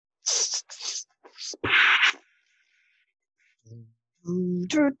Open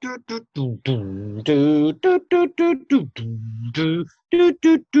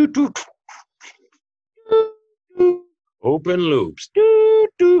loops. Do,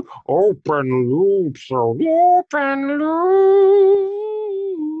 do. Open loops. Open loops.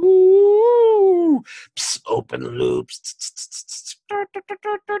 Open loops.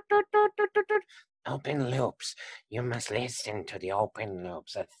 Open loops. You must listen to the open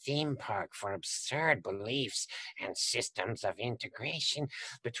loops, a theme park for absurd beliefs and systems of integration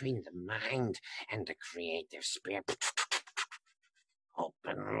between the mind and the creative spirit.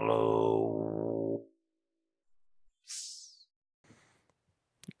 Open loops.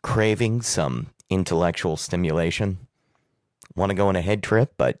 Craving some intellectual stimulation? Want to go on a head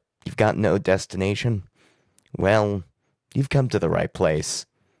trip, but you've got no destination? Well, you've come to the right place.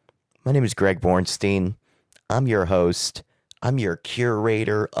 My name is Greg Bornstein. I'm your host. I'm your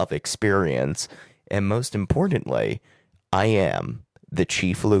curator of experience. And most importantly, I am the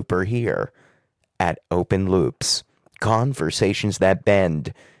chief looper here at Open Loops. Conversations that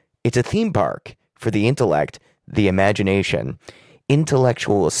bend. It's a theme park for the intellect, the imagination,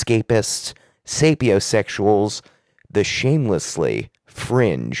 intellectual escapists, sapiosexuals, the shamelessly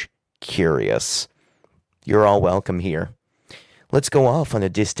fringe curious. You're all welcome here. Let's go off on a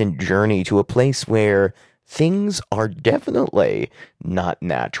distant journey to a place where things are definitely not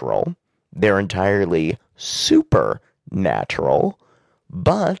natural. They're entirely supernatural,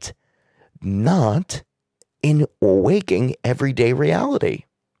 but not in waking everyday reality.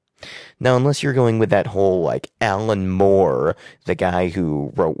 Now, unless you're going with that whole, like, Alan Moore, the guy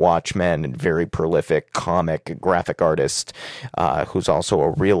who wrote Watchmen and very prolific comic graphic artist, who's also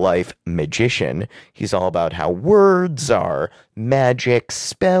a real-life magician. He's all about how words are magic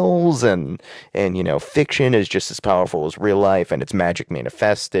spells and fiction is just as powerful as real life and it's magic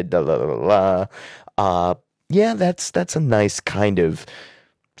manifested, blah, blah, blah, blah. Yeah, that's a nice kind of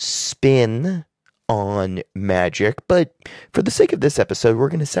spin on magic, but for the sake of this episode, we're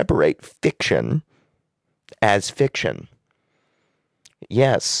going to separate fiction as fiction.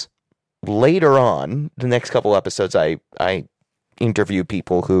 Yes, later on, the next couple episodes, I interview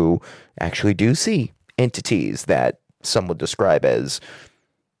people who actually do see entities that some would describe as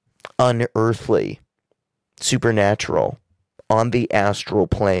unearthly, supernatural, on the astral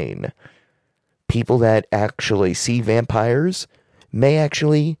plane. People that actually see vampires may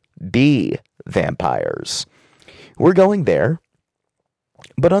actually be vampires. We're going there.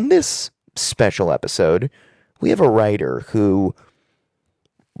 But on this special episode, we have a writer who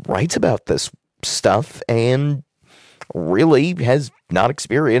writes about this stuff and really has not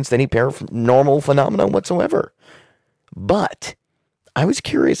experienced any paranormal phenomena whatsoever. But I was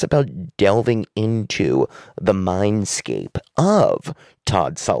curious about delving into the mindscape of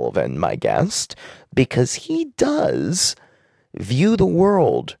Todd Sullivan, my guest, because he does view the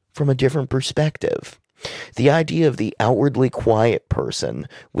world from a different perspective. The idea of the outwardly quiet person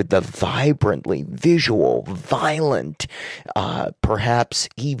with the vibrantly visual, violent, perhaps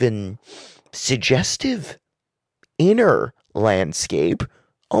even suggestive inner landscape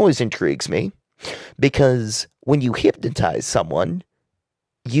always intrigues me, because when you hypnotize someone,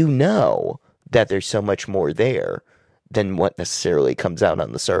 you know that there's so much more there than what necessarily comes out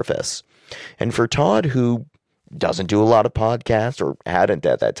on the surface. And for Todd, who doesn't do a lot of podcasts, or hadn't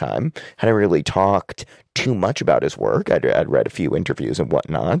at that time, hadn't really talked too much about his work. I'd read a few interviews and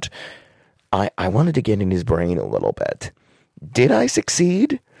whatnot. I wanted to get in his brain a little bit. Did I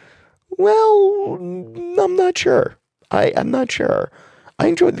succeed? Well, I'm not sure. I'm not sure. I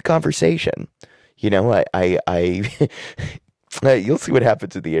enjoyed the conversation. You'll see what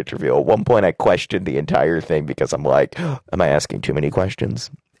happens in the interview. At one point, I questioned the entire thing because I'm like, am I asking too many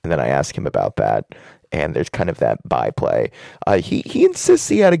questions? And then I ask him about that. And there's kind of that byplay. He insists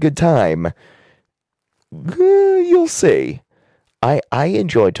he had a good time. You'll see. I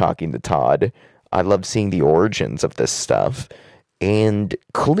enjoy talking to Todd. I love seeing the origins of this stuff. And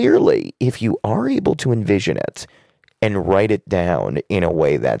clearly, if you are able to envision it and write it down in a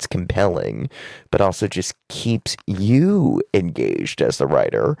way that's compelling, but also just keeps you engaged as the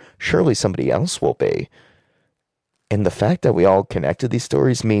writer, surely somebody else will be. And the fact that we all connect to these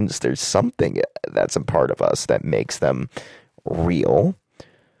stories means there's something that's a part of us that makes them real.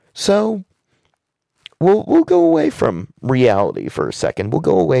 So we'll go away from reality for a second. We'll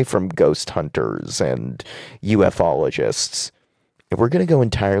go away from ghost hunters and ufologists. And we're going to go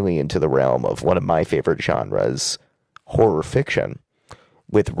entirely into the realm of one of my favorite genres, horror fiction,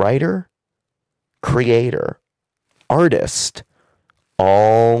 with writer, creator, artist,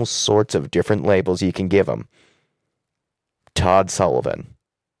 all sorts of different labels you can give them. Todd Sullivan.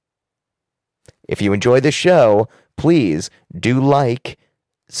 If you enjoy this show, please do like,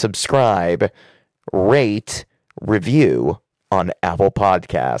 subscribe, rate, review on Apple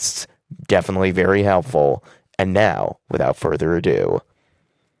Podcasts. Definitely very helpful. And now, without further ado,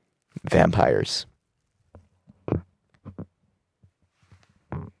 vampires.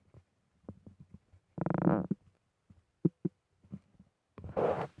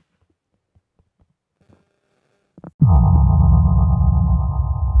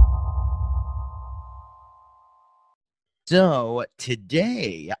 So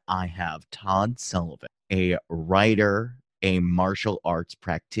today I have Todd Sullivan, a writer, a martial arts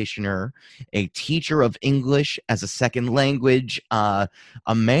practitioner, a teacher of English as a second language, a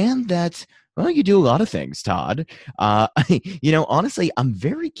man that, well, you do a lot of things, Todd. Honestly, I'm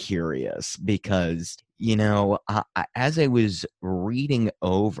very curious because, as I was reading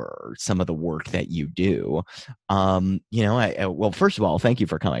over some of the work that you do, well, first of all, thank you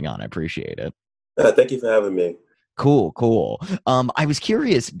for coming on. I appreciate it. Thank you for having me. Cool. I was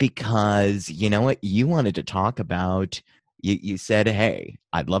curious because, you know what, you wanted to talk about, you said, hey,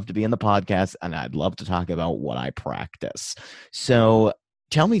 I'd love to be in the podcast and I'd love to talk about what I practice. So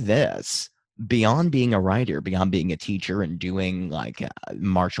tell me this, beyond being a writer, beyond being a teacher and doing like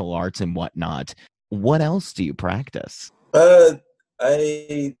martial arts and whatnot, what else do you practice? Beyond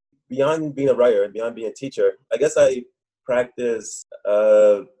being a writer and beyond being a teacher, I guess I practice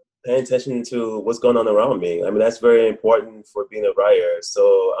paying attention to what's going on around me. I mean, that's very important for being a writer.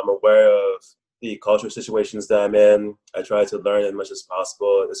 So I'm aware of the cultural situations that I'm in. I try to learn as much as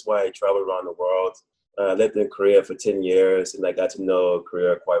possible. That's why I travel around the world. I lived in Korea for 10 years, and I got to know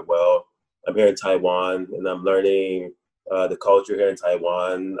Korea quite well. I'm here in Taiwan, and I'm learning the culture here in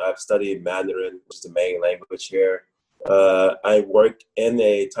Taiwan. I've studied Mandarin, which is the main language here. I work in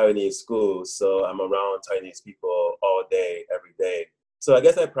a Taiwanese school, so I'm around Taiwanese people all day, every day. So I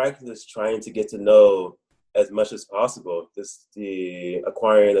guess I practice trying to get to know as much as possible, just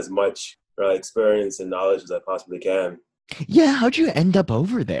acquiring as much experience and knowledge as I possibly can. Yeah, how'd you end up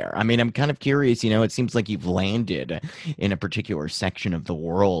over there? I mean, I'm kind of curious, it seems like you've landed in a particular section of the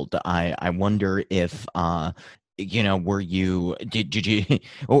world. I wonder if, were you, did you,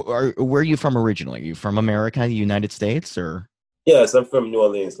 or where are you from originally? Are you from America, the United States, or? Yes, I'm from New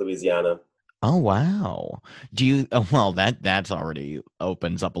Orleans, Louisiana. Oh, wow. Do you, well, that's already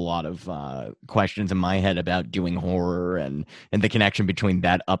opens up a lot of questions in my head about doing horror and the connection between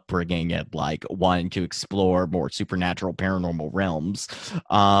that upbringing and like wanting to explore more supernatural paranormal realms.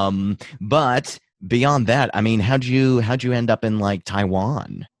 But beyond that, I mean, how'd you end up in like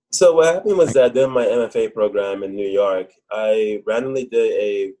Taiwan? So what happened was that I did my MFA program in New York. I randomly did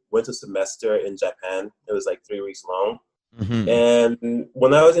a winter semester in Japan. It was like 3 weeks long. Mm-hmm. And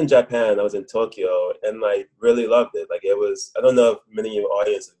when I was in Japan, I was in Tokyo, and I really loved it. Like, it was, I don't know if many of your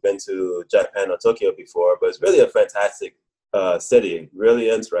audience have been to Japan or Tokyo before, but it's really a fantastic city, really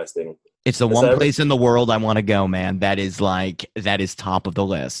interesting. It's the one place in the world I want to go, man. That is top of the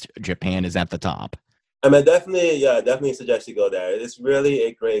list. Japan is at the top. I mean, definitely suggest you go there. It's really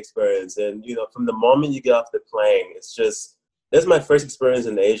a great experience. And, from the moment you get off the plane, this is my first experience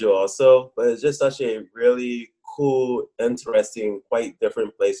in Asia also, but it's just such a really cool, interesting, quite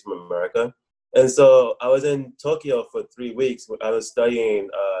different place from America. And so I was in Tokyo for 3 weeks. I was studying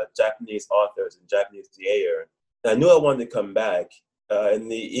Japanese authors and Japanese theater. And I knew I wanted to come back. And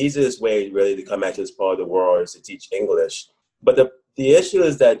the easiest way really to come back to this part of the world is to teach English. But the issue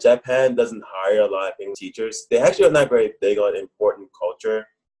is that Japan doesn't hire a lot of English teachers. They actually are not very big on important culture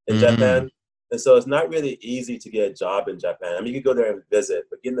in Japan. And so it's not really easy to get a job in Japan. I mean, you can go there and visit,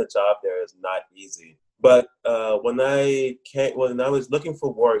 but getting a job there is not easy. But when I was looking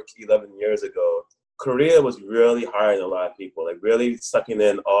for work 11 years ago, Korea was really hiring a lot of people, like really sucking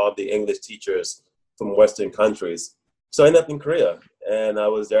in all the English teachers from Western countries. So I ended up in Korea, and I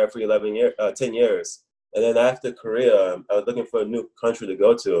was there for 10 years. And then after Korea, I was looking for a new country to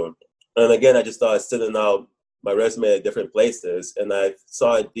go to. And again, I just started sending out my resume at different places, and I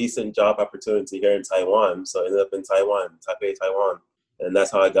saw a decent job opportunity here in Taiwan. So I ended up in Taipei, Taiwan. And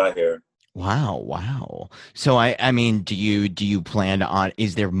that's how I got here. Wow. So I mean, do you plan on,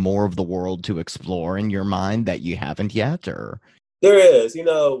 is there more of the world to explore in your mind that you haven't yet, or? There is.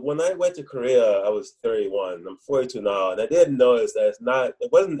 When I went to Korea, I was 31. I'm 42 now, and I did notice that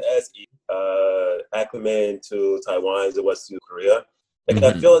it wasn't as acclimating to Taiwan as it was to Korea. Like,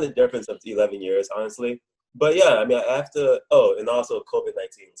 I feel the difference of 11 years, honestly. But yeah, I mean, and also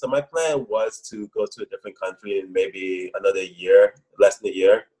COVID-19. So my plan was to go to a different country in maybe another year, less than a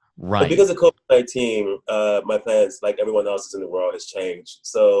year. Right. But because of COVID-19, my plans, like everyone else's in the world, has changed.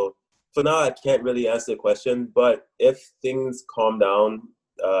 So for now, I can't really answer the question. But if things calm down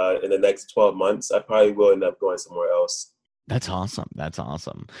in the next 12 months, I probably will end up going somewhere else. That's awesome. That's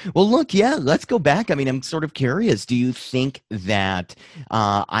awesome. Well, look, yeah, let's go back. I mean, I'm sort of curious. Do you think that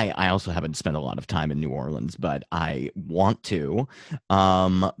I also haven't spent a lot of time in New Orleans, but I want to.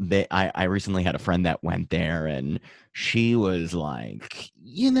 I recently had a friend that went there, and she was like,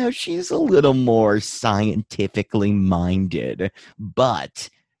 she's a little more scientifically minded, but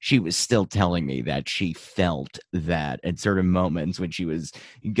she was still telling me that she felt that at certain moments when she was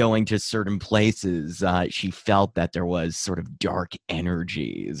going to certain places, she felt that there was sort of dark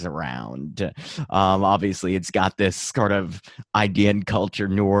energies around. Obviously, it's got this sort of idea in culture.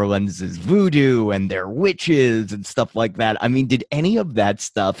 New Orleans is voodoo and they're witches and stuff like that. I mean, did any of that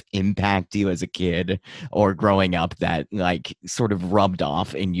stuff impact you as a kid or growing up that like sort of rubbed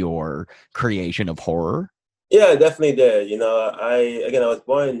off in your creation of horror? Yeah, it definitely did. I was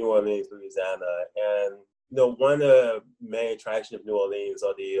born in New Orleans, Louisiana, and one of the main attractions of New Orleans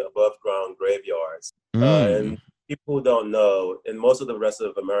are the above ground graveyards. And people who don't know, in most of the rest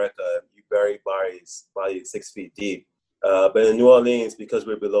of America, you bury bodies 6 feet deep. But in New Orleans, because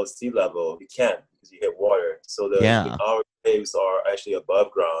we're below sea level, you can't because you hit water. So our graves are actually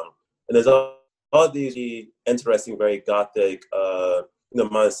above ground. And there's all these interesting, very gothic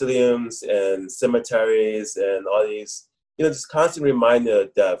mausoleums and cemeteries and all these, just constant reminder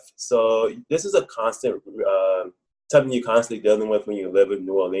of death. So this is a constant, something you're constantly dealing with when you live in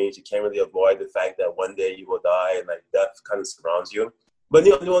New Orleans. You can't really avoid the fact that one day you will die and like death kind of surrounds you. But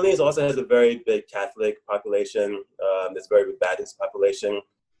New Orleans also has a very big Catholic population. There's a very big Baptist population.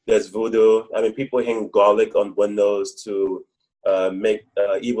 There's voodoo. I mean, people hang garlic on windows to make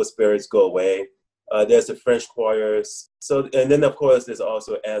evil spirits go away. There's the French choirs. So, and then of course there's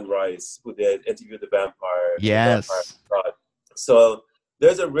also Anne Rice, who did Interview with the Vampire. Yes. So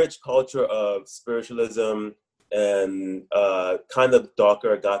there's a rich culture of spiritualism and kind of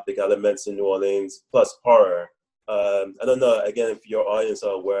darker gothic elements in New Orleans, plus horror. I don't know, again, if your audience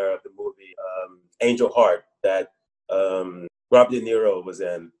are aware of the movie Angel Heart that Robert De Niro was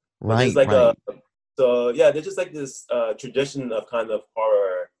in. Right. There's just like this tradition of kind of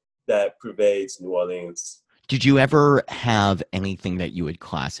horror that pervades New Orleans. Did you ever have anything that you would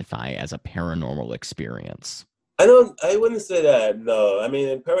classify as a paranormal experience? I wouldn't say that, no. I mean,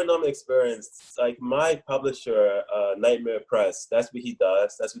 in paranormal experience, like my publisher, Nightmare Press, that's what he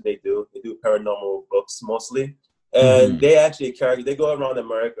does. That's what they do. They do paranormal books mostly. And they actually they go around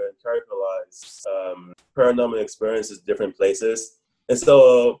America and characterize paranormal experiences in different places. And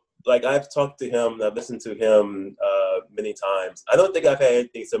so, like, I've talked to him, I've listened to him many times. I don't think I've had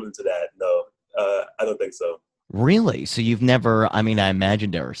anything similar to that, no. I don't think so. Really? So you've never, I mean, I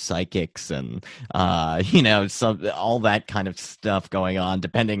imagine there are psychics and, all that kind of stuff going on,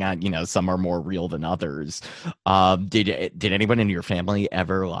 depending on, some are more real than others. Did anyone in your family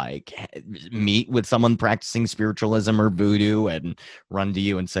ever, like, meet with someone practicing spiritualism or voodoo and run to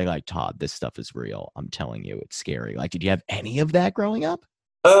you and say, like, Todd, this stuff is real. I'm telling you, it's scary. Like, did you have any of that growing up?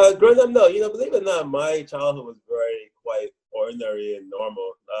 Growing up, no. Believe it or not, my childhood was very quite ordinary and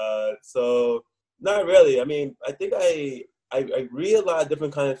normal. So not really. I mean, I think I read a lot of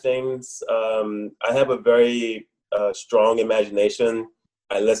different kind of things. I have a very strong imagination.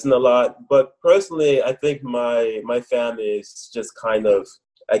 I listen a lot, but personally, I think my family is just kind of,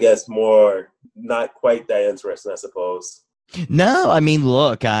 I guess, more not quite that interesting, I suppose. No, I mean,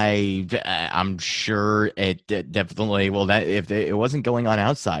 look, I'm sure it definitely, well, that if it wasn't going on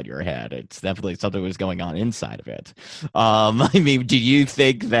outside your head, it's definitely something was going on inside of it. I mean, do you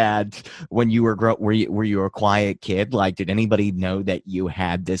think that when you were you a quiet kid? Like, did anybody know that you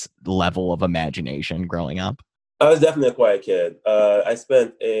had this level of imagination growing up? I was definitely a quiet kid. I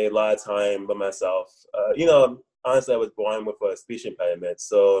spent a lot of time by myself. Honestly, I was born with a speech impediment,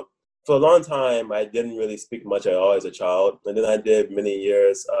 so for a long time, I didn't really speak much at all as a child. And then I did many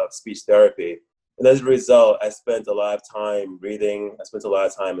years of speech therapy. And as a result, I spent a lot of time reading. I spent a lot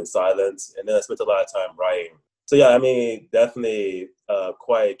of time in silence. And then I spent a lot of time writing. So yeah, I mean, definitely a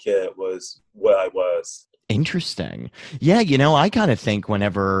quiet kid was what I was. Interesting. Yeah, I kind of think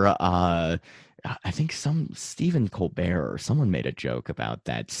whenever I think Stephen Colbert or someone made a joke about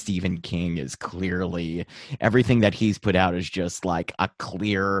that. Stephen King is clearly, everything that he's put out is just like a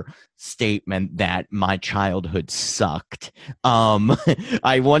clear statement that my childhood sucked.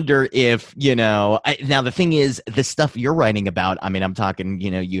 I wonder if, now the thing is, the stuff you're writing about, I mean, I'm talking,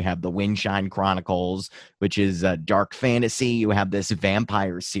 you have the Windshine Chronicles, which is a dark fantasy. You have this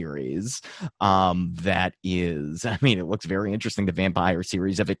vampire series that is, I mean, it looks very interesting, the vampire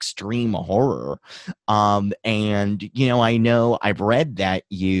series of extreme horror. here. And, you know, I know I've read that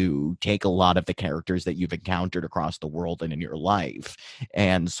you take a lot of the characters that you've encountered across the world and in your life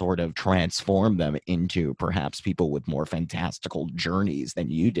and sort of transform them into perhaps people with more fantastical journeys than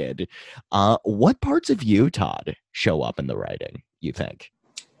you did. What parts of you, Todd, show up in the writing, you think?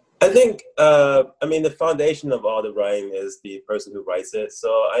 I think, I mean, the foundation of all the writing is the person who writes it. So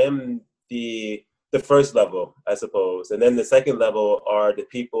I am the first level, I suppose. And then the second level are the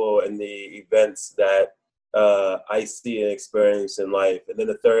people and the events that I see and experience in life. And then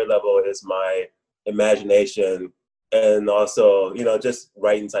the third level is my imagination and also, you know, just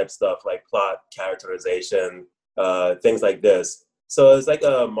writing type stuff like plot, characterization, things like this. So it's like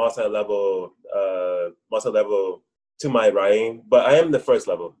a multi-level to my writing, but I am the first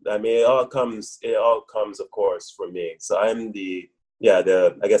level. I mean, it all comes, of course, from me. So I'm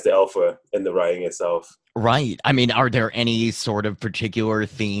I guess the alpha in the writing itself. Right. I mean, are there any sort of particular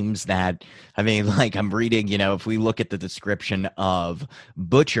themes that, I mean, like I'm reading, you know, if we look at the description of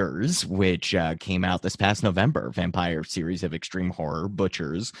Butchers, which came out this past November, vampire series of extreme horror,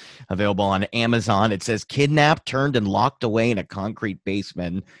 Butchers, available on Amazon. It says kidnapped, turned, and locked away in a concrete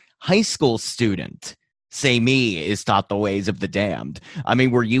basement. High school student, say me, is taught the ways of the damned. I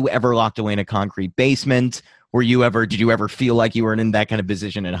mean, were you ever locked away in a concrete basement? Did you ever feel like you were in that kind of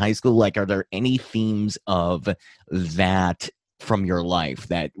position in high school? Like, are there any themes of that from your life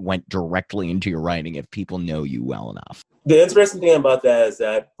that went directly into your writing if people know you well enough? The interesting thing about that is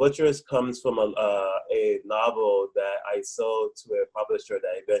that Butchers comes from a novel that I sold to a publisher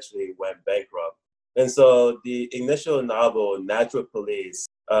that eventually went bankrupt. And so the initial novel, Natural Police,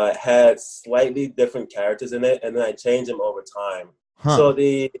 had slightly different characters in it, and then I changed them over time. Huh. So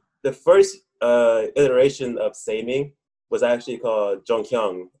the first iteration of Seimi was actually called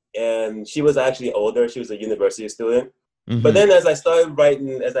Jonghyung, and she was actually older. She was a university student. Mm-hmm. But then as I started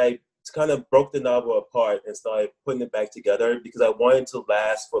writing, as I kind of broke the novel apart and started putting it back together, because I wanted to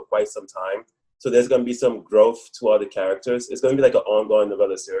last for quite some time. So there's going to be some growth to all the characters. It's going to be like an ongoing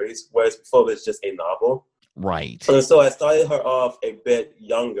novella series, whereas before it was just a novel. Right. And so I started her off a bit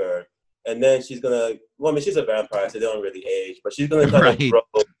younger, and then she's going to, well, I mean, she's a vampire, so they don't really age, but she's going to kind of grow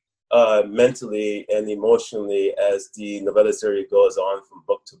mentally and emotionally as the novella series goes on from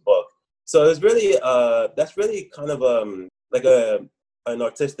book to book. So it's really, that's really kind of like an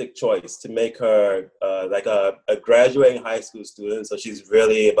artistic choice to make her like a graduating high school student. So she's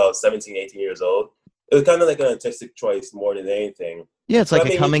really about 17, 18 years old. It was kind of like an artistic choice more than anything. Yeah, it's like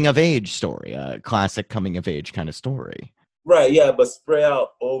a coming of age story, a classic coming of age kind of story. Right, yeah, but spread out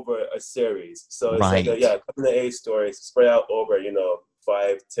over a series. So it's like a coming of age story spread out over,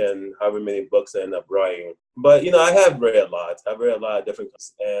 5, 10, however many books I end up writing. But, I have read a lot. I've read a lot of different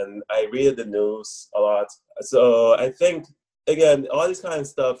books, and I read the news a lot. So I think, again, all this kind of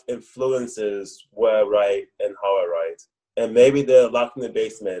stuff influences where I write and how I write. And maybe they're locked in the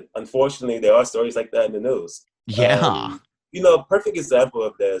basement. Unfortunately, there are stories like that in the news. Yeah. A perfect example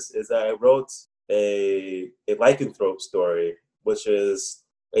of this is that I wrote a lycanthrope story, which is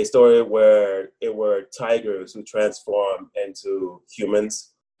a story where it were tigers who transformed into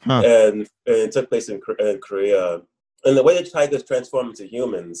humans. Huh. And it took place in Korea. And the way the tigers transform into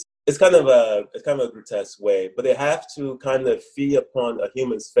humans, it's kind of a grotesque way, but they have to kind of feed upon a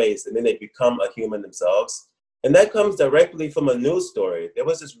human's face, and then they become a human themselves. And that comes directly from a news story. There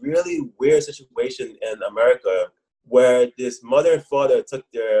was this really weird situation in America where this mother and father took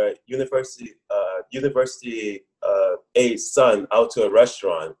their university age son out to a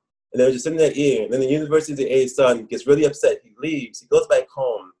restaurant, and they were just sitting there eating. And then the university age son gets really upset. He leaves. He goes back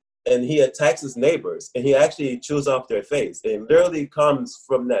home, and he attacks his neighbors, and he actually chews off their face. And it literally comes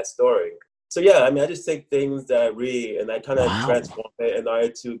from that story. So yeah, I just take things that I read and I kind of transform it in order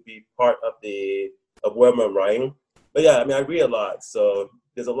to be part of where I'm writing. But yeah, I read a lot, so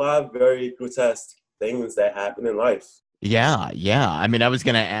there's a lot of very grotesque things that happen in life. Yeah. I was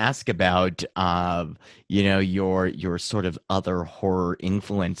going to ask about, your sort of other horror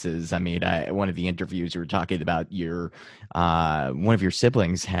influences. One of the interviews you were talking about one of your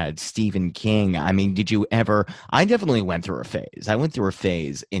siblings had Stephen King. Did you ever? I definitely went through a phase. I went through a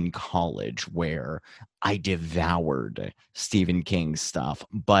phase in college where I devoured Stephen King's stuff,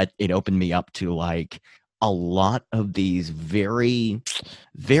 but it opened me up to like a lot of these very,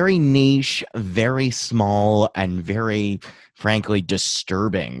 very niche, very small, and very, frankly,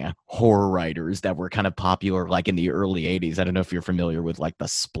 disturbing horror writers that were kind of popular like in the early 80s. I don't know if you're familiar with like the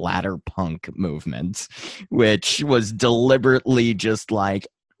splatterpunk movement, which was deliberately just like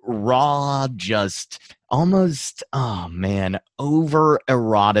raw, just almost, oh man, over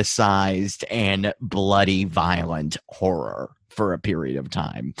eroticized and bloody violent horror for a period of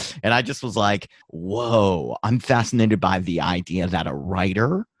time. And I just was like, whoa, I'm fascinated by the idea that a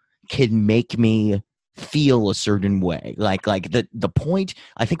writer can make me feel a certain way. Like the point,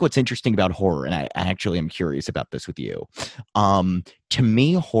 I think what's interesting about horror, and I actually am curious about this with you. To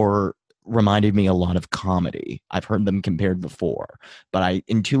me, horror reminded me a lot of comedy. I've heard them compared before, but I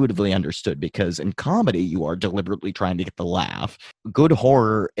intuitively understood because in comedy, you are deliberately trying to get the laugh. Good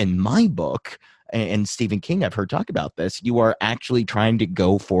horror, in my book, and Stephen King, I've heard talk about this, you are actually trying to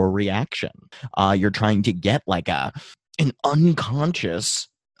go for a reaction. You're trying to get like an unconscious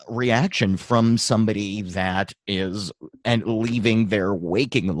reaction from somebody that is and leaving their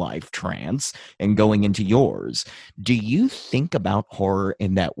waking life trance and going into yours. Do you think about horror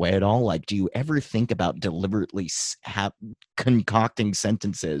in that way at all? Like, do you ever think about deliberately concocting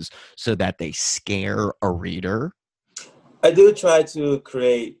sentences so that they scare a reader? I do try to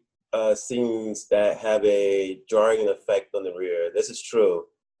create scenes that have a jarring effect on the reader. This is true.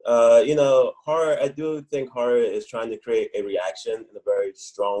 Horror, I do think horror is trying to create a reaction and a very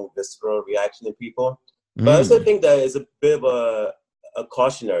strong visceral reaction in people. But I also think that is a bit of a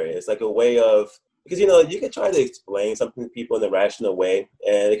cautionary. It's like a way of, because, you can try to explain something to people in a rational way,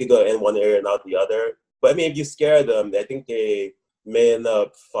 and it could go in one area and not the other. But I mean, if you scare them, I think they may end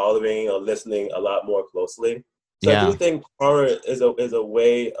up following or listening a lot more closely. So I do think horror is a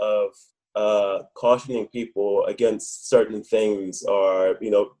way of cautioning people against certain things, or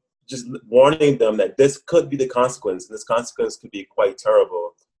just warning them that this could be the consequence, and this consequence could be quite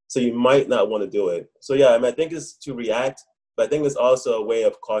terrible. So you might not want to do it. So yeah, I mean, I think it's to react, but I think it's also a way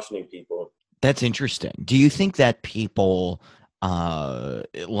of cautioning people. That's interesting. Do you think that people,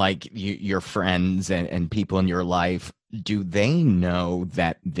 like your friends and people in your life, do they know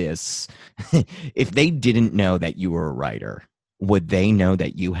that this, if they didn't know that you were a writer, would they know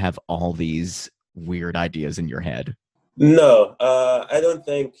that you have all these weird ideas in your head? No, I don't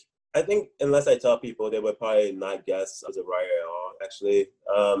think. I think unless I tell people, they would probably not guess I was a writer at all, actually.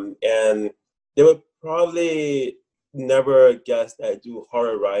 And they would probably never guess that I do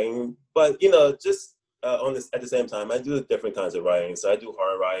horror writing. But, just on this, at the same time, I do different kinds of writing. So I do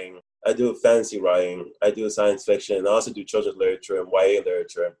horror writing, I do fantasy writing, I do science fiction, I also do children's literature and YA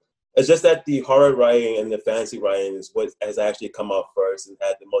literature. It's just that the horror writing and the fantasy writing is what has actually come out first and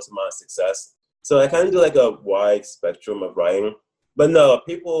had the most amount of success. So I kind of do like a wide spectrum of writing. But no,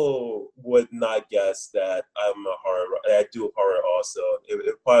 people would not guess that I'm a horror. I do horror also. It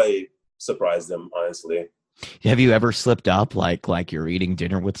would probably surprise them, honestly. Have you ever slipped up like you're eating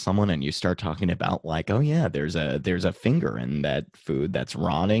dinner with someone and you start talking about like, oh yeah, there's a finger in that food that's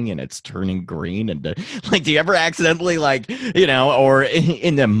rotting and it's turning green, and like, do you ever accidentally or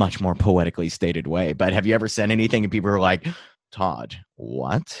in a much more poetically stated way, but have you ever said anything and people are like, Todd,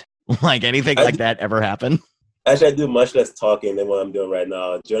 what? Like anything like that ever happen? Actually, I do much less talking than what I'm doing right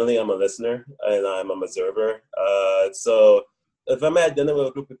now. Generally, I'm a listener and I'm an observer. So if I'm at dinner with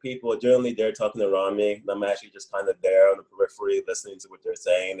a group of people, generally they're talking around me, and I'm actually just kind of there on the periphery, listening to what they're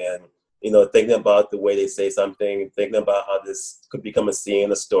saying, and thinking about the way they say something, thinking about how this could become a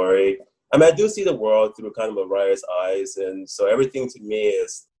scene, a story. I mean, I do see the world through kind of a writer's eyes, and so everything to me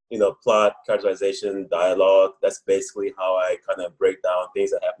is plot, characterization, dialogue. That's basically how I kind of break down things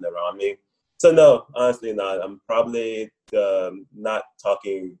that happen around me. So no, honestly not. I'm probably not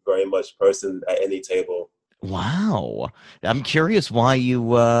talking very much person at any table. Wow. I'm curious why you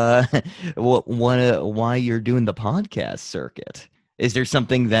why you're doing the podcast circuit. Is there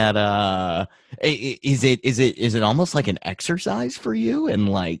something that is it almost like an exercise for you and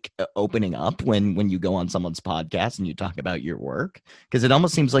like opening up when you go on someone's podcast and you talk about your work? Because it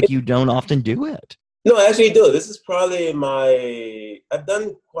almost seems like you don't often do it. No, I actually do. This is probably I've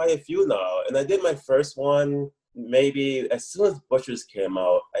done quite a few now. And I did my first one maybe as soon as Butchers came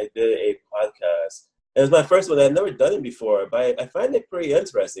out. I did a podcast. And it was my first one. I'd never done it before, but I find it pretty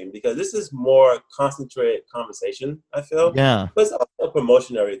interesting because this is more concentrated conversation, I feel. Yeah. But it's also a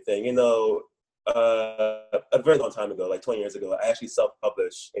promotionary thing. A very long time ago, like 20 years ago, I actually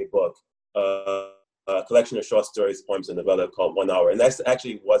self-published a book, a collection of short stories, poems, and novella called 1 Hour. And that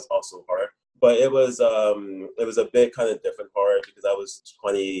actually was also horror. But it was a bit kind of different horror because I was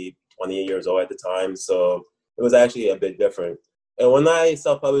 20 years old at the time. So it was actually a bit different. And when I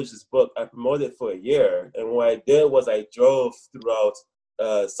self-published this book, I promoted it for a year. And what I did was I drove throughout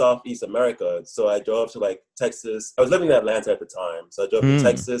Southeast America. So I drove to like Texas. I was living in Atlanta at the time. So I drove to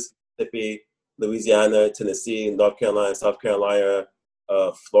Texas, Mississippi, Louisiana, Tennessee, North Carolina, South Carolina,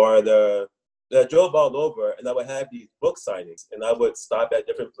 Florida. And I drove all over, and I would have these book signings, and I would stop at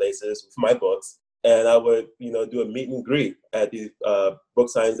different places with my books, and I would, do a meet and greet at the book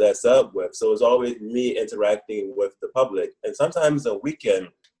signings that I set up with. So it was always me interacting with the public. And sometimes a weekend,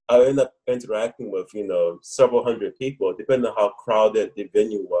 I would end up interacting with, several hundred people, depending on how crowded the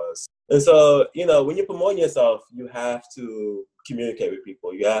venue was. And so, when you're promoting yourself, you have to communicate with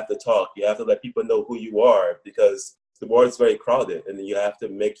people. You have to talk. You have to let people know who you are, because the world is very crowded, and you have to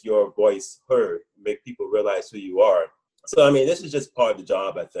make your voice heard, make people realize who you are. So, I mean, this is just part of the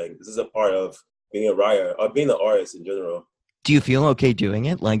job, I think. This is a part of being a writer or being an artist in general. Do you feel okay doing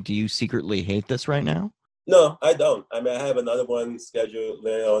it? Like, do you secretly hate this right now? No, I don't. I mean, I have another one scheduled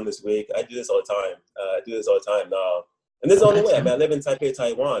later on this week. I do this all the time. I do this all the time now. And this is the only way. I mean, I live in Taipei,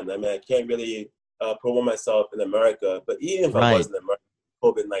 Taiwan. I mean, I can't really promote myself in America. But even if I was in America,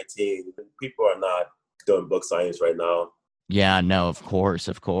 COVID-19, people are not doing book signings right now. Yeah, no, of course.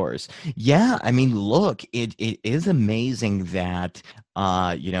 Yeah, I mean, look, it is amazing that,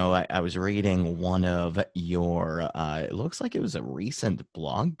 I was reading one of your, it looks like it was a recent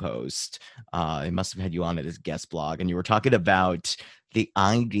blog post. It must have had you on it as guest blog, and you were talking about the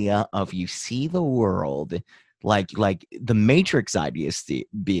idea of you see the world like the Matrix idea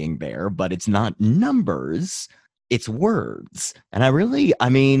being there, but it's not numbers. It's words. And I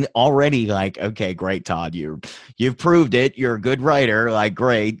mean, already like, okay, great, Todd, you've proved it. You're a good writer. Like,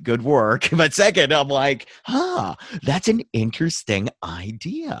 great, good work. But second, I'm like, that's an interesting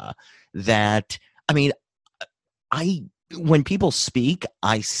idea. That, I mean, when people speak,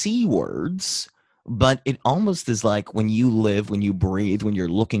 I see words, but it almost is like when you live, when you breathe, when you're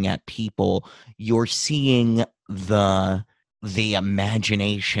looking at people, you're seeing the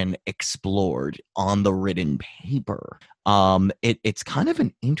imagination explored on the written paper. It's kind of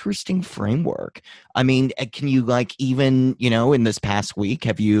an interesting framework. I mean, can you like even, in this past week,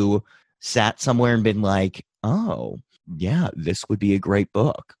 have you sat somewhere and been like, oh, yeah, this would be a great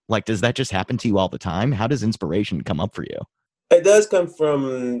book? Like, does that just happen to you all the time? How does inspiration come up for you? It does come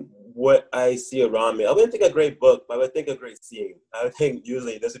from what I see around me. I wouldn't think a great book, but I would think a great scene. I would think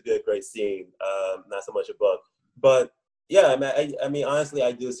usually this would be a great scene, not so much a book. But yeah, I mean, honestly,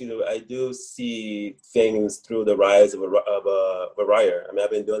 I do see things through the rise of a writer. I mean,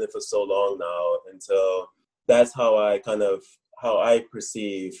 I've been doing it for so long now, and so that's how I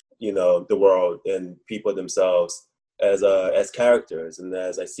perceive, the world and people themselves as characters, and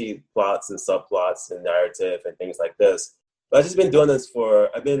as I see plots and subplots and narrative and things like this. But I've just been doing this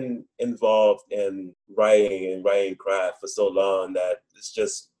I've been involved in writing and writing craft for so long that it's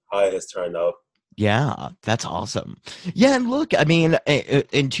just how it has turned out. Yeah, that's awesome. Yeah, and look, I mean,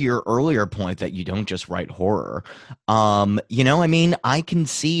 and to your earlier point that you don't just write horror, I mean, I can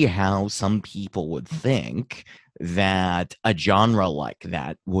see how some people would think that a genre like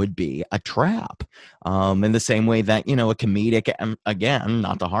that would be a trap, in the same way that, a comedic, again,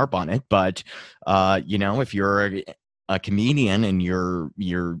 not to harp on it, but, if you're a comedian and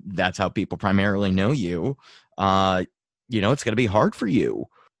you're that's how people primarily know you, it's going to be hard for you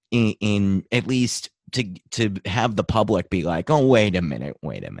in at least to have the public be like, oh, wait a minute,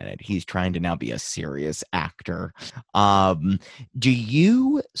 he's trying to now be a serious actor. Do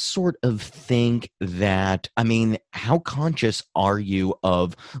you sort of think that, I mean, how conscious are you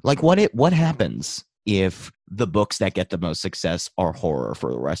of like what happens if the books that get the most success are horror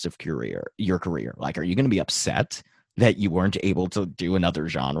for the rest of your career? Like, are you going to be upset that you weren't able to do another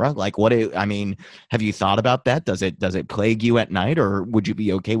genre? Like, have you thought about that? Does it plague you at night, or would you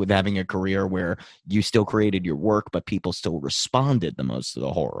be okay with having a career where you still created your work, but people still responded the most to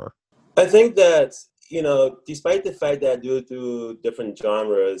the horror? I think that, despite the fact that I do different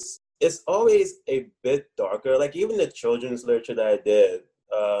genres, it's always a bit darker. Like even the children's literature that I did,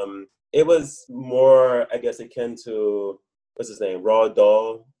 it was more, I guess, akin to, what's his name? Roald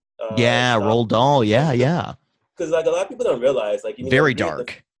Dahl. Roald Dahl. Yeah. Because like a lot of people don't realize, like, very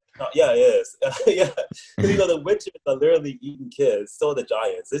dark. Yeah, it is. Yeah, because the witches are literally eating kids. So are the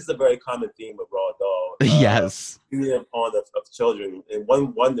giants. This is a very common theme of Roald Dahl. Yes, being fond of children, and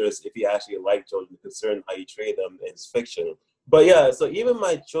one wonders if he actually liked children, considering how he treated them in his fiction. But yeah, so even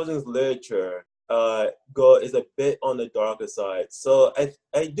my children's literature is a bit on the darker side. So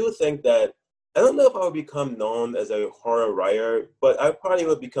I do think that, I don't know if I would become known as a horror writer, but I probably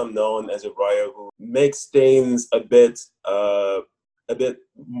would become known as a writer who makes things a bit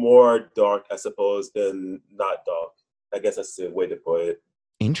more dark, I suppose, than not dark. I guess that's the way to put it.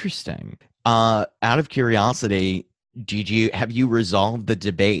 Interesting. Out of curiosity, have you resolved the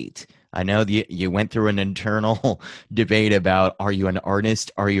debate? I know you went through an internal debate about, are you an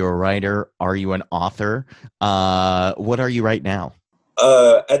artist? Are you a writer? Are you an author? What are you right now?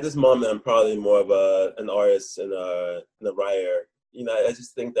 At this moment, I'm probably more of an artist and a writer. I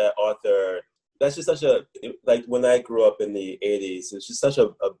just think that author that's just such a, like when I grew up in the 80s, it's just such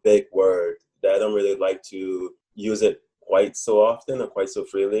a big word that I don't really like to use it quite so often or quite so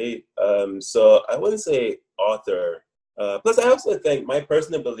freely. So I wouldn't say author. Plus, I also think my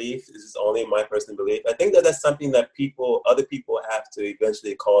personal belief is only my personal belief. I think that that's something that other people have to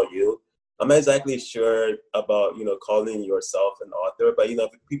eventually call you. I'm not exactly sure about, calling yourself an author, but,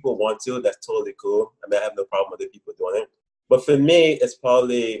 if people want to, that's totally cool. I mean, I have no problem with the people doing it. But for me, it's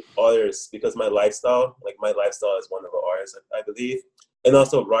probably artists because my lifestyle is one of the artists, I believe. And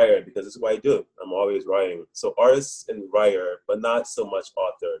also writer because it's what I do. I'm always writing. So artist and writer, but not so much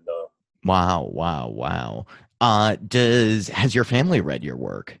author, no. Wow. Has your family read your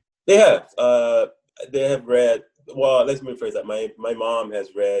work? They have. They have read. Well, let's rephrase that. My mom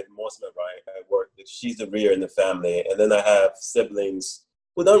has read most of my work. She's the reader in the family, and then I have siblings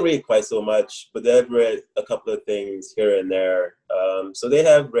who don't read quite so much, but they've read a couple of things here and there. So they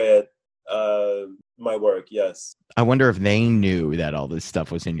have read my work. Yes. I wonder if they knew that all this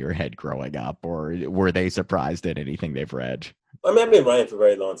stuff was in your head growing up, or were they surprised at anything they've read? I mean, I've been writing for a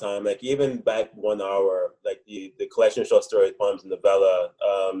very long time. Like even back 1 hour, like the collection short story poems and novella.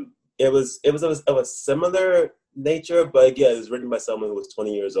 It was of a similar nature, but again, it was written by someone who was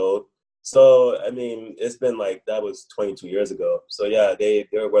 20 years old. So I mean, it's been like that was 22 years ago. So yeah,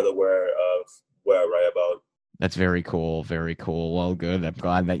 they're well aware of what I write about. That's very cool. Very cool. Well, good. I'm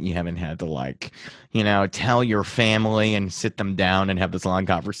glad that you haven't had to tell your family and sit them down and have this long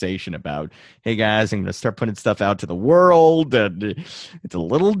conversation about, hey guys, I'm going to start putting stuff out to the world. And it's a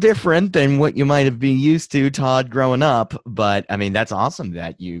little different than what you might have been used to, Todd, growing up. But I mean, that's awesome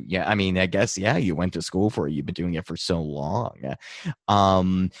that you went to school for it. You've been doing it for so long.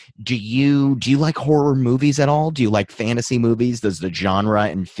 Do you like horror movies at all? Do you like fantasy movies? Does the genre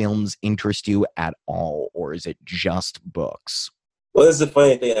and films interest you at all? Or is it just books? Well, this is a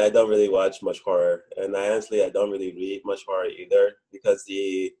funny thing. I don't really watch much horror, and I don't really read much horror either because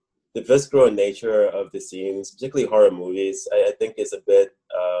the visceral nature of the scenes, particularly horror movies, I think is a bit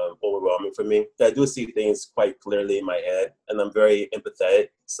overwhelming for me. I do see things quite clearly in my head, and I'm very empathetic,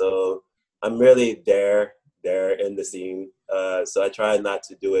 so I'm really there in the scene. So I try not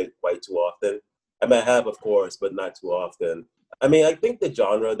to do it quite too often. I mean, I have, of course, but not too often. I mean, I think the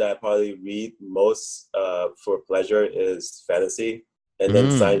genre that I probably read most for pleasure is fantasy, and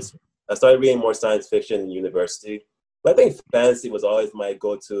then science. I started reading more science fiction in university, but I think fantasy was always my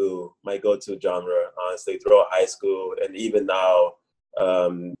go-to genre. Honestly, throughout high school and even now,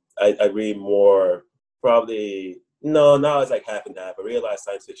 I read more. Probably no, now it's like half and half. I realize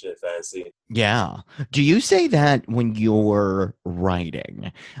science fiction and fantasy. Yeah. Do you say that when you're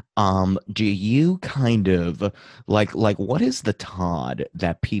writing? Do you kind of like what is the Todd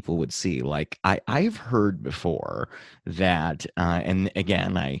that people would see? Like I've heard before that and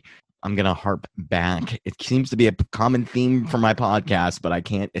again I'm going to harp back. It seems to be a common theme for my podcast, but I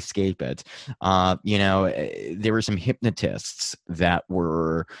can't escape it. There were some hypnotists that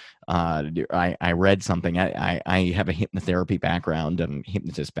were, I read something. I have a hypnotherapy background and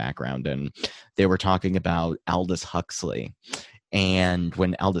hypnotist background, and they were talking about Aldous Huxley. And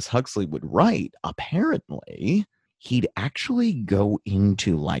when Aldous Huxley would write, apparently he'd actually go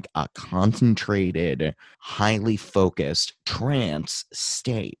into like a concentrated, highly focused trance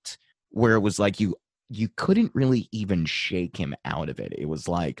state where it was like you couldn't really even shake him out of it. It was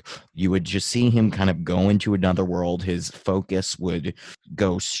like you would just see him kind of go into another world. His focus would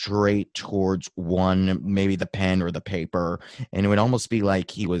go straight towards maybe the pen or the paper, and it would almost be like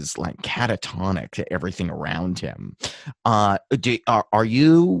he was like catatonic to everything around him. Are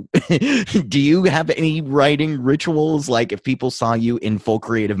you do you have any writing rituals? Like if people saw you in full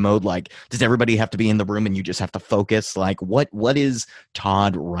creative mode, like does everybody have to be in the room and you just have to focus? Like what is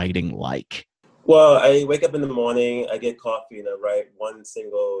Todd writing like? Well, I wake up in the morning, I get coffee, and I write one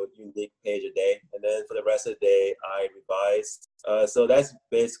single unique page a day. And then for the rest of the day, I revise. So that's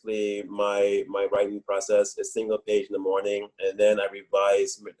basically my writing process, a single page in the morning, and then I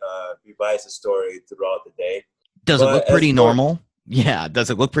revise the story throughout the day. Does it look pretty normal? Yeah. Does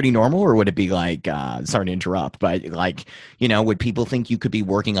it look pretty normal, or would it be like, sorry to interrupt, but like, would people think you could be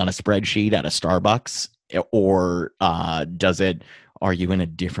working on a spreadsheet at a Starbucks, or are you in a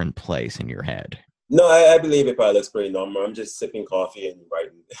different place in your head? No, I believe it probably looks pretty normal. I'm just sipping coffee and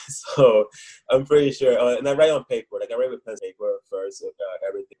writing. So I'm pretty sure. And I write on paper. Like I write with pen and paper first,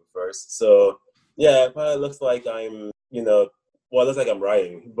 everything first. So yeah, it probably looks like I'm, it looks like I'm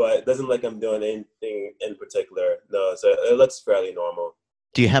writing, but it doesn't look like I'm doing anything in particular. No, so it looks fairly normal.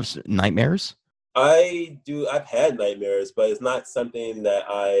 Do you have nightmares? I do. I've had nightmares, but it's not something that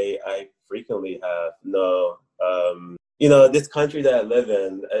I frequently have. No. this country that I live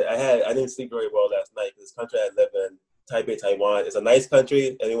in, I didn't sleep very well last night. This country I live in, Taipei, Taiwan, is a nice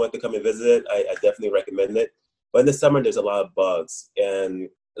country. Anyone can come and visit it. I definitely recommend it. But in the summer, there's a lot of bugs, and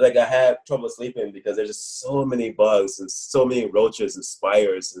like I had trouble sleeping because there's just so many bugs and so many roaches and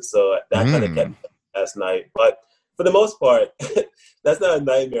spiders, and so that kind of kept me up last night. But for the most part, that's not a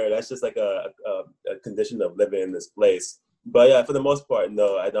nightmare. That's just like a condition of living in this place. But yeah, for the most part,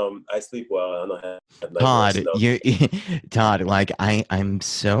 no, I don't. I sleep well. I don't have nightmares. Todd, Todd, like I'm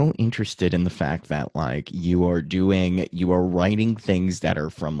so interested in the fact that like you are writing things that are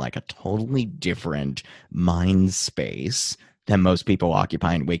from like a totally different mind space than most people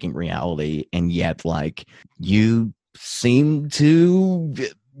occupy in waking reality, and yet like you seem to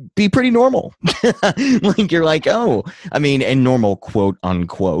be pretty normal. Like you're like, oh, I mean, and normal, quote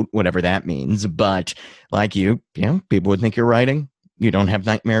unquote, whatever that means. But like people would think you're writing. You don't have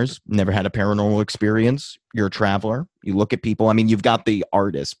nightmares, never had a paranormal experience. You're a traveler. You look at people. I mean, you've got the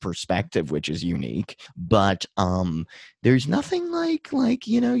artist perspective, which is unique, but there's nothing like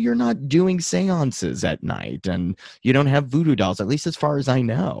you're not doing seances at night and you don't have voodoo dolls, at least as far as I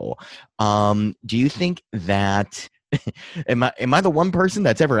know. Do you think that am I the one person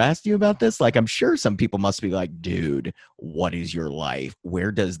that's ever asked you about this? Like, I'm sure some people must be like, dude, what is your life?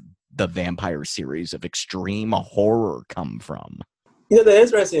 Where does the vampire series of extreme horror come from? The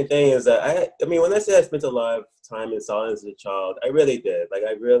interesting thing is that I mean, when I say I spent a lot of time in silence as a child, I really did. Like,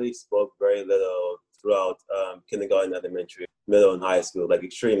 I really spoke very little throughout kindergarten, elementary, middle, and high school, like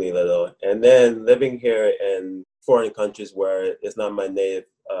extremely little. And then living here in foreign countries where it's not my native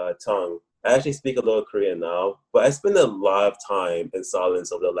tongue, I actually speak a little Korean now, but I spent a lot of time in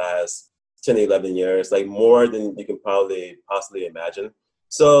silence over the last 10, 11 years, like more than you can probably possibly imagine.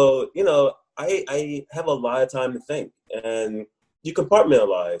 So, I have a lot of time to think, and you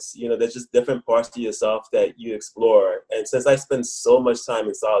compartmentalize. There's just different parts to yourself that you explore. And since I spend so much time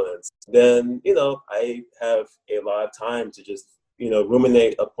in silence, then, I have a lot of time to just,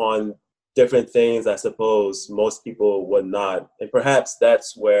 ruminate upon different things I suppose most people would not. And perhaps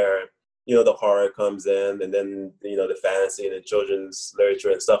that's where, the horror comes in, and then, the fantasy and the children's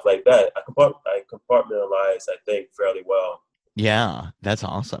literature and stuff like that. I compartmentalize, I think, fairly well. Yeah, that's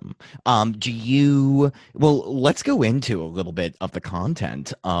awesome. Let's go into a little bit of the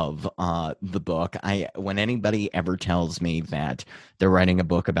content of the book. When anybody ever tells me that they're writing a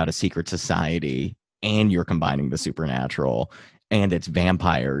book about a secret society and you're combining the supernatural and it's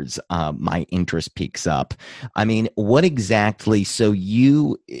vampires, my interest peaks up. I mean, what exactly? So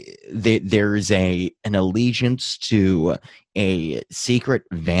there's an allegiance to a secret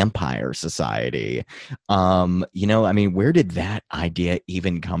vampire society. I mean, where did that idea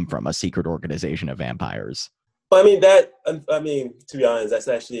even come from? A secret organization of vampires? Well, I mean, to be honest, that's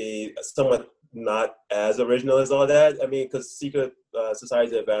actually somewhat not as original as all that. I mean, because secret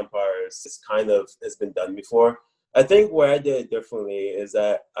society of vampires has been done before. I think where I did it differently is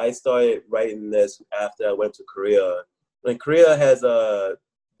that I started writing this after I went to Korea. And Korea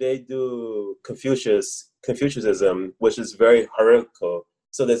they do Confucianism, which is very hierarchical.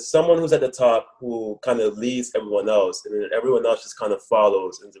 So there's someone who's at the top who kind of leads everyone else, and then everyone else just kind of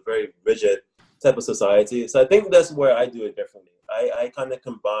follows. And it's a very rigid type of society. So I think that's where I do it differently. I kind of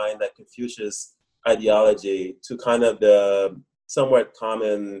combine that Confucius ideology to kind of the somewhat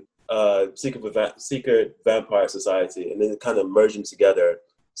common secret vampire society, and then kind of merge them together.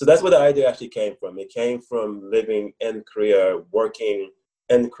 So that's where the idea actually came from. It came from living in Korea, working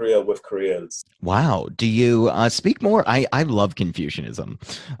in Korea with Koreans. Wow. Do you speak more? I love Confucianism.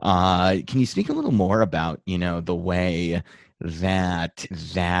 Can you speak a little more about, the way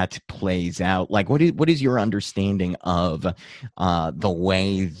that plays out? Like, what is your understanding of the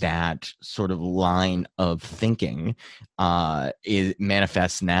way that sort of line of thinking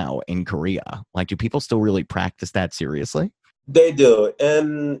manifests now in Korea? Like, do people still really practice that seriously? They do.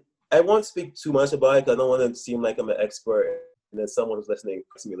 And I won't speak too much about it because I don't want to seem like I'm an expert and then someone who's listening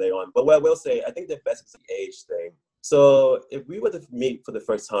to me later on. But what I will say, I think the best is the age thing. So if we were to meet for the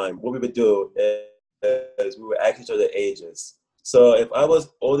first time, what we would do is we would ask each other ages. So if I was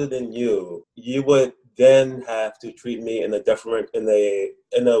older than you, you would then have to treat me in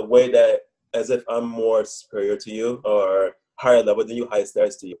a way that as if I'm more superior to you or higher level than you, higher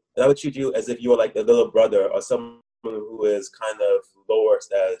status to you. And I would treat you as if you were like a little brother or someone who is kind of lower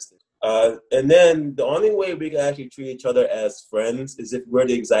status. And then the only way we can actually treat each other as friends is if we're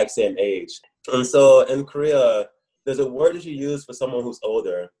the exact same age. And so in Korea, there's a word that you use for someone who's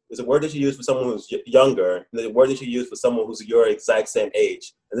older. There's a word that you use for someone who's younger. And there's a word that you use for someone who's your exact same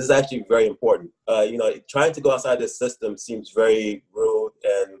age. And this is actually very important. Trying to go outside this system seems very rude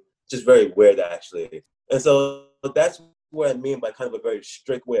and just very weird, actually. And so that's what I mean by kind of a very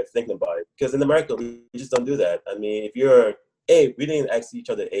strict way of thinking about it. Because in America, we just don't do that. I mean, if you're, hey, we didn't ask each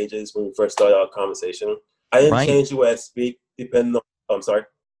other ages when we first started our conversation. I didn't Right. change the way I speak depending on, I'm sorry.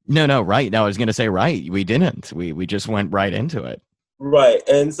 No, right. No, I was going to say, right. We didn't. We just went right into it. Right.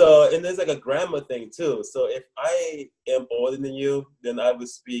 And so, and there's like a grammar thing too. So if I am older than you, then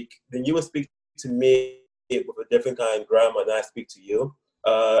then you would speak to me with a different kind of grammar than I speak to you.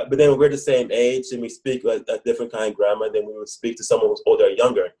 But then we're the same age and we speak a different kind of grammar than we would speak to someone who's older or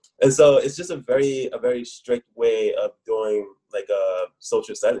younger. And so it's just a very strict way of doing like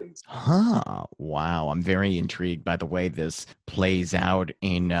social settings. Huh. Wow. I'm very intrigued by the way this plays out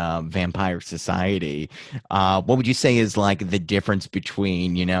in Vampire Society. What would you say is like the difference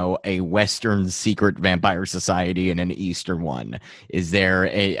between, a Western secret vampire society and an Eastern one? Is there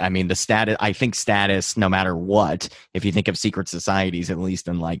the status, I think status, no matter what, if you think of secret societies, at least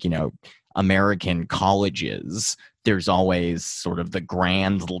in like, American colleges, there's always sort of the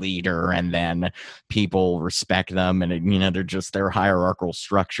grand leader and then people respect them and they're hierarchical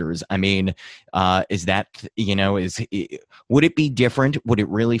structures. I mean, is that, would it be different? Would it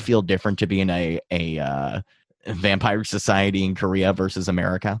really feel different to be in a vampire society in Korea versus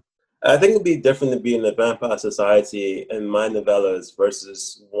America? I think it'd be different to be in a vampire society in my novellas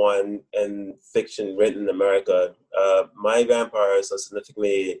versus one in fiction written in America. My vampires are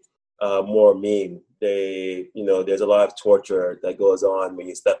significantly more mean. There's a lot of torture that goes on when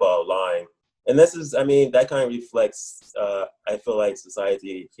you step out of line. And that kind of reflects, I feel like,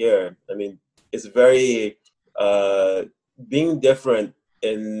 society here. I mean, it's very, being different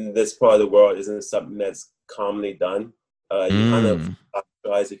in this part of the world isn't something that's commonly done. You kind of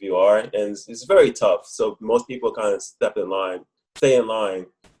ostracize if you are, and it's very tough. So most people kind of stay in line.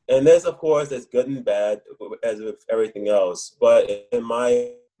 And there's good and bad, as with everything else. But in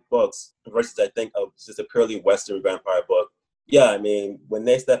my books, versus I think of just a purely Western vampire book, yeah, I mean, when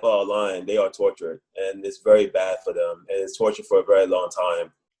they step out of line, they are tortured, and it's very bad for them, and it's torture for a very long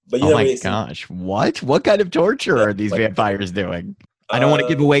time. But oh my gosh, what kind of torture are these vampires doing? I don't want to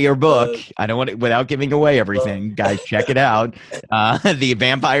give away your book. I don't want to, without giving away everything. Guys, check it out. The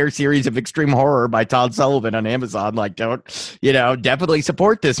Vampire Series of Extreme Horror by Todd Sullivan on Amazon. Like, definitely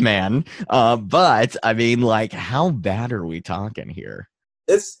support this man. But I mean, like, how bad are we talking here?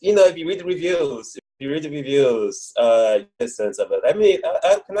 It's, if you read the reviews, you get a sense of it. I mean,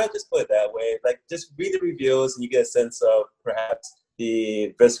 can I just put it that way? Like, just read the reviews and you get a sense of perhaps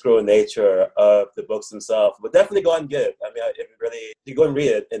the visceral nature of the books themselves. But definitely go and get it. I mean, you go and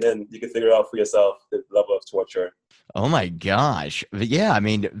read it, and then you can figure out for yourself the level of torture. Oh my gosh. Yeah, I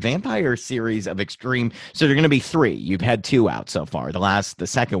mean, Vampire Series of Extreme. So there are going to be 3. You've had 2 out so far. The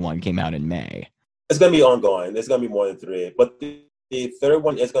second one came out in May. It's going to be ongoing. There's going to be more than 3. But the third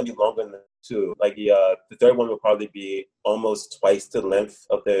one is going to be longer than 2. Like the third one will probably be almost twice the length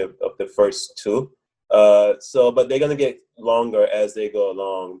of the first 2. But they're gonna get longer as they go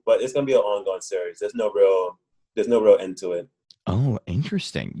along. But it's gonna be an ongoing series. There's no real end to it. Oh,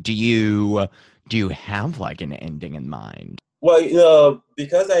 interesting. Do you have like an ending in mind? Well,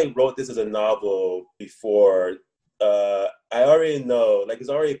 because I wrote this as a novel before, I already know, like, it's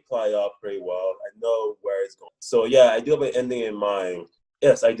already played out pretty well. I know where it's going. So yeah, I do have an ending in mind.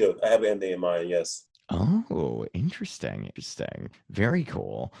 Yes, I do. I have an ending in mind. Yes. Oh, interesting. Very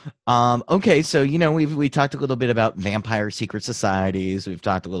cool. Okay, so we talked a little bit about vampire secret societies. We've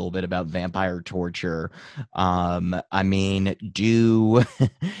talked a little bit about vampire torture. I mean,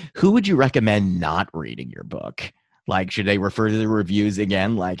 who would you recommend not reading your book? Like, should they refer to the reviews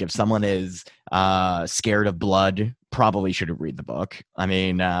again? Like, if someone is scared of blood, probably shouldn't read the book. I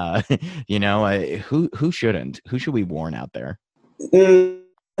mean, who shouldn't? Who should we warn out there?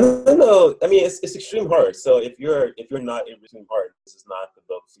 No, I mean, it's extreme horror. So if you're not in extreme horror, this is not the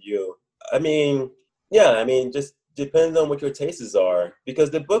book for you. I mean, yeah, I mean, just depends on what your tastes are, because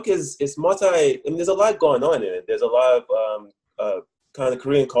the book is there's a lot going on in it. There's a lot of kind of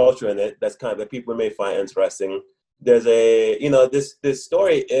Korean culture in it that people may find interesting. There's this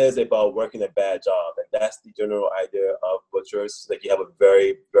story is about working a bad job, and that's the general idea of butchers. Like, you have a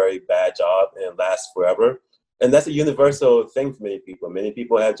very, very bad job and it lasts forever. And that's a universal thing for many people. Many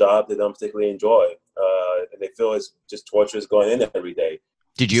people have jobs they don't particularly enjoy, and they feel it's just torturous going in every day.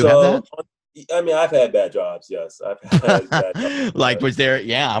 Did you have that? I mean, I've had bad jobs, yes. I've had bad jobs. Like, was there,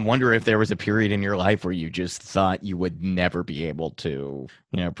 I wonder if there was a period in your life where you just thought you would never be able to,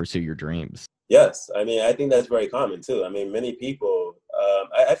 pursue your dreams. Yes, I mean, I think that's very common too. I mean, many people,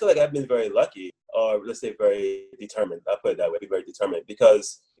 I feel like I've been very lucky, or let's say very determined. I'll put it that way, very determined,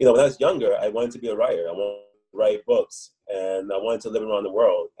 because, when I was younger, I wanted to be a writer. I wanted write books and I wanted to live around the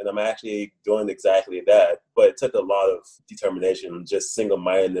world. And I'm actually doing exactly that. But it took a lot of determination, just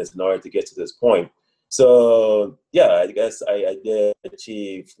single-mindedness in order to get to this point. So, yeah, I guess I did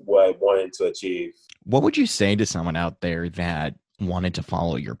achieve what I wanted to achieve. What would you say to someone out there that wanted to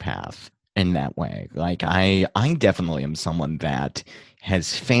follow your path in that way? Like I definitely am someone that has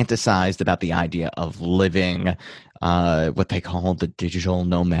fantasized about the idea of living what they call the digital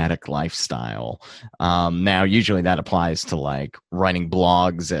nomadic lifestyle. Now, usually that applies to like writing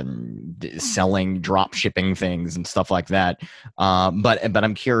blogs and selling, drop shipping things and stuff like that. But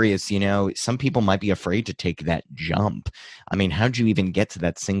I'm curious, you know, some people might be afraid to take that jump. I mean, how'd you even get to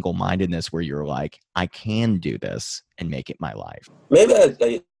that single-mindedness where you're like, I can do this and make it my life? Maybe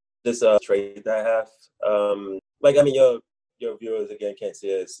I this trait that I have. Like, I mean, your viewers again can't see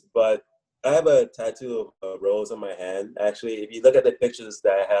this, but I have a tattoo of a rose on my hand. Actually, if you look at the pictures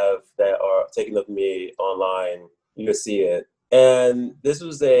that I have that are taken of me online, you can see it. And this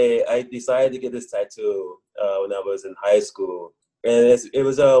was I decided to get this tattoo when I was in high school. And it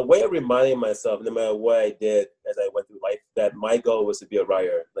was a way of reminding myself, no matter what I did as I went through life, that my goal was to be a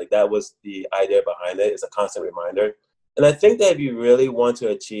writer. Like, that was the idea behind it. It's a constant reminder. And I think that if you really want to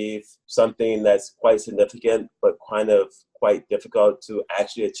achieve something that's quite significant, but kind of quite difficult to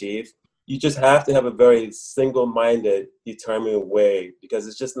actually achieve, you just have to have a very single-minded, determined way, because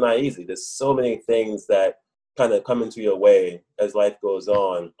it's just not easy. There's so many things that kind of come into your way as life goes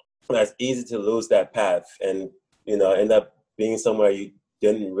on. And it's easy to lose that path and, you know, end up being somewhere you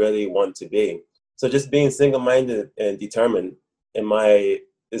didn't really want to be. So just being single-minded and determined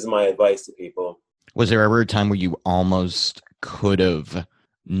is my advice to people. Was there ever a time where you almost could have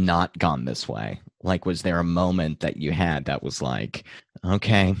not gone this way? Like, was there a moment that you had that was like,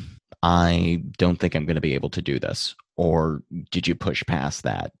 okay, I don't think I'm going to be able to do this? Or did you push past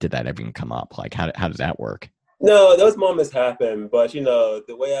that? Did that even come up? Like, how does that work? No, those moments happen, but, you know,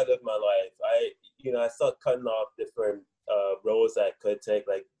 the way I live my life, I start cutting off different roads that I could take,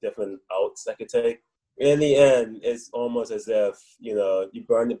 like different outs I could take. In the end, it's almost as if, you know, you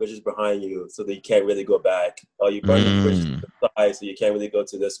burn the bridges behind you so that you can't really go back, or you burn the bridges to the side so you can't really go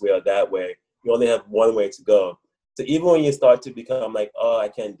to this way or that way. You only have one way to go. So even when you start to become like, oh, I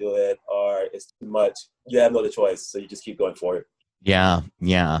can't do it, or it's too much, you have no other choice. So you just keep going forward. Yeah,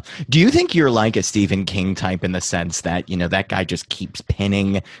 yeah. Do you think you're like a Stephen King type in the sense that, you know, that guy just keeps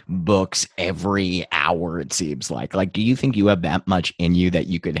penning books every hour, it seems like? Like, do you think you have that much in you that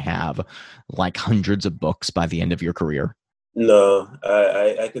you could have like hundreds of books by the end of your career? No,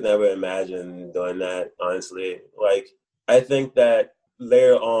 I could never imagine doing that, honestly. Like, I think that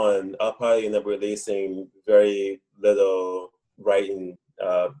later on, I'll probably end up releasing very little writing,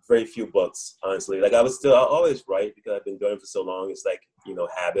 very few books, honestly. Like, I'll always write because I've been doing it for so long. It's like, you know,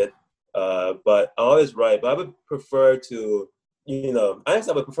 habit. But I always write, but I would prefer to, you know,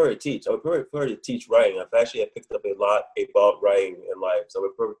 honestly, I would prefer to teach. I would prefer to teach writing. I picked up a lot about writing in life. So I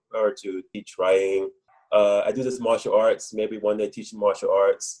would prefer to teach writing. I do this martial arts, maybe one day teaching martial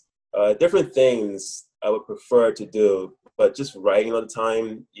arts. Different things I would prefer to do, but just writing all the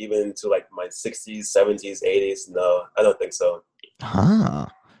time, even to like my 60s, 70s, 80s, no, I don't think so. Huh.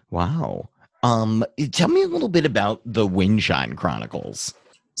 Wow. Tell me a little bit about the Windshine Chronicles.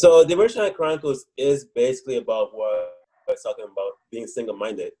 So the Windshine Chronicles is basically about what I was talking about, being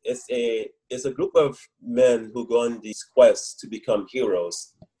single-minded. It's a group of men who go on these quests to become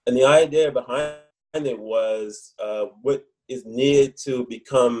heroes. And the idea behind it was what is needed to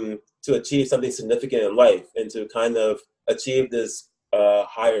achieve something significant in life and to kind of achieve this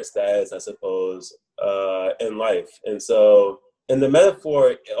higher status, I suppose, in life. And so, in the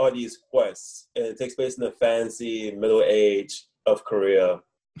metaphor are these quests, and it takes place in the fancy middle age of Korea.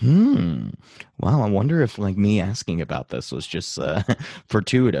 Wow, I wonder if like me asking about this was just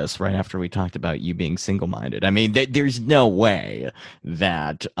fortuitous right after we talked about you being single-minded. I mean, there's no way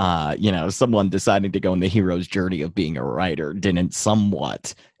that you know, someone deciding to go on the hero's journey of being a writer didn't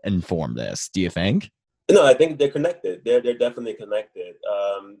somewhat inform this. Do you think? No, I think they're connected. They're definitely connected.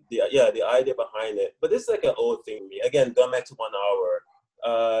 The idea behind it, but this is like an old thing to me. Again, going back to 1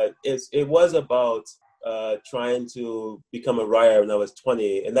 hour, it was about trying to become a writer when I was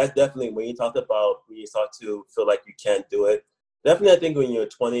 20. And that's definitely when you start to feel like you can't do it. Definitely, I think when you're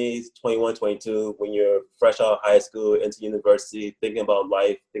 20s, 21, 22, when you're fresh out of high school, into university, thinking about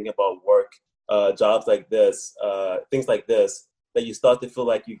life, thinking about work, jobs like this, things like this, that you start to feel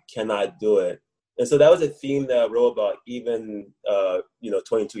like you cannot do it. And so that was a theme that I wrote about even,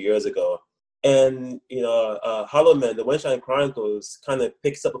 22 years ago. And, Hollow Man, the Windshine Chronicles, kind of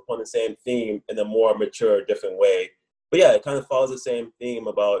picks up upon the same theme in a more mature, different way. But yeah, it kind of follows the same theme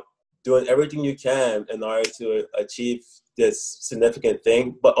about doing everything you can in order to achieve this significant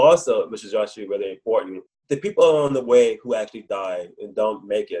thing. But also, which is actually really important, the people on the way who actually die and don't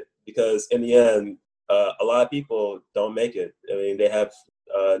make it, because in the end, a lot of people don't make it. I mean, they have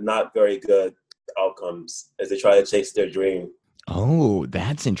not very good outcomes as they try to chase their dream. Oh,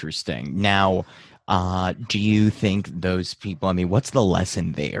 that's interesting. Now, do you think those people, I mean, what's the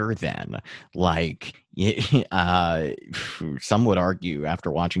lesson there then? Like, some would argue after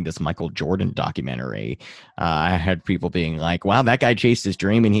watching this Michael Jordan documentary, I had people being like, wow, that guy chased his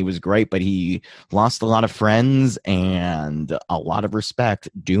dream and he was great, but he lost a lot of friends and a lot of respect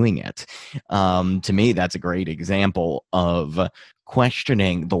doing it. To me, that's a great example of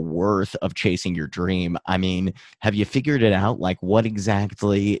questioning the worth of chasing your dream. I mean, have you figured it out? Like, what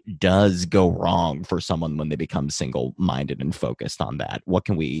exactly does go wrong for someone when they become single-minded and focused on that? What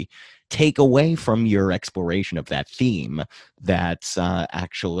can we take away from your exploration of that theme that's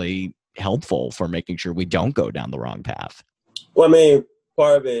actually helpful for making sure we don't go down the wrong path? Well, I mean,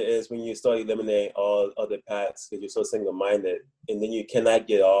 part of it is when you start eliminating all other paths because you're so single-minded, and then you cannot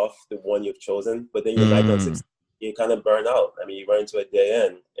get off the one you've chosen, but then you're not going to succeed. You kind of burn out. I mean, you run into a dead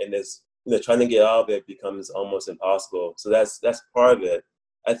end, and this, trying to get out of it becomes almost impossible. So that's part of it.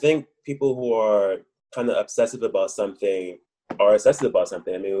 I think people who are kind of obsessive about something are obsessive about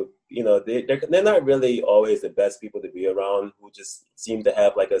something. I mean, they're not really always the best people to be around, who just seem to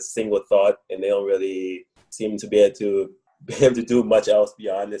have like a single thought, and they don't really seem to be able to do much else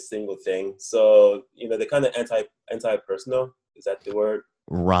beyond this single thing. So they're kind of anti-personal. Is that the word?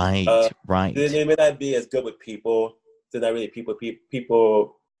 Right. They may not be as good with people. They're not really people.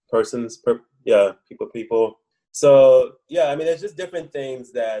 So yeah, I mean, there's just different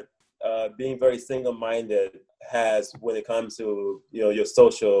things that being very single-minded has when it comes to your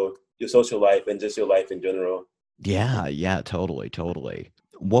social life and just your life in general. Yeah, totally.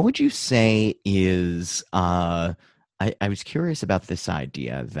 What would you say is I was curious about this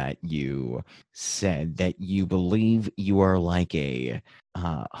idea that you said that you believe you are like a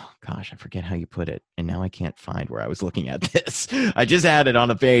I forget how you put it, and now I can't find where I was looking at this. I just had it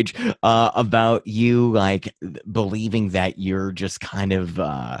on a page about you like believing that you're just kind of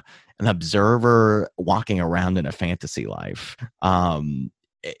an observer walking around in a fantasy life.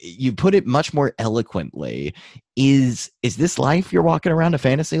 You put it much more eloquently. Is this life you're walking around a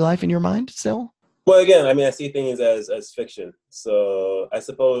fantasy life in your mind still? Well, again, I mean, I see things as fiction. So I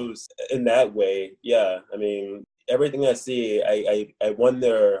suppose in that way, yeah. I mean, everything I see, I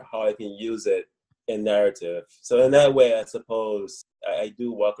wonder how I can use it in narrative. So in that way, I suppose I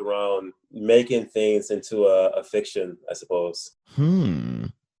do walk around making things into a fiction, I suppose.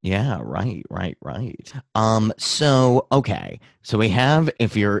 Yeah, right. So okay. So we have,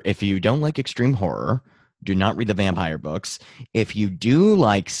 if you don't like extreme horror, do not read the vampire books. If you do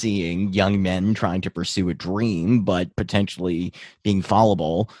like seeing young men trying to pursue a dream but potentially being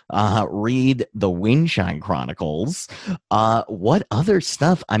fallible, read the Windshine Chronicles. What other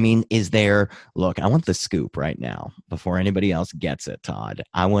stuff? I mean, is there? Look, I want the scoop right now before anybody else gets it, Todd.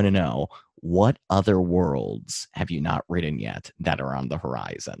 I want to know, what other worlds have you not written yet that are on the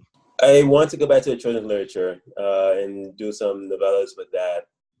horizon? I want to go back to the children's literature and do some novellas with that.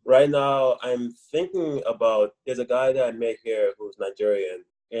 Right now, I'm thinking about, there's a guy that I met here who's Nigerian,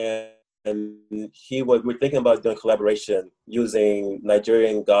 and we're thinking about doing collaboration using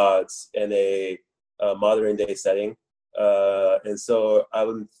Nigerian gods in a modern day setting. And so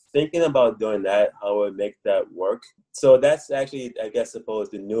I'm thinking about doing that, how I would make that work. So that's actually, I guess, suppose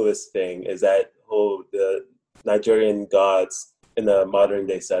the newest thing is that whole the Nigerian gods in a modern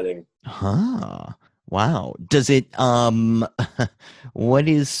day setting. Wow. Does it what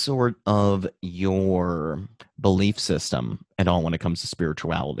is sort of your belief system at all when it comes to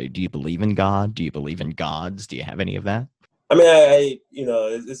spirituality? Do you believe in God? Do you believe in gods? Do you have any of that? I mean, I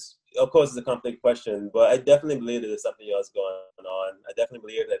it's of course it's a complex question, but I definitely believe that there's something else going on. I definitely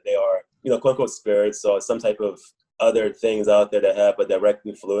believe that they are, quote unquote spirits or some type of other things out there that have a direct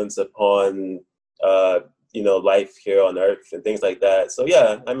influence upon life here on Earth and things like that. So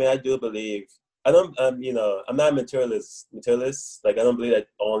yeah, I mean, I do believe. I'm not a materialist. Like, I don't believe that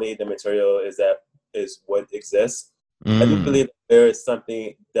only the material is what exists. I do believe there is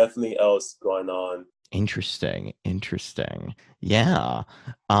something definitely else going on. Interesting. Yeah.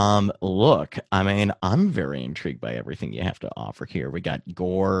 Look, I mean, I'm very intrigued by everything you have to offer here. We got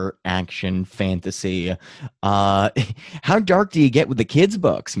gore, action, fantasy. How dark do you get with the kids'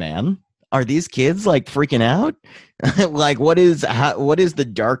 books, man? Are these kids like freaking out? Like, what is the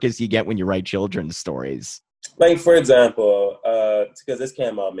darkest you get when you write children's stories? Like, for example, because this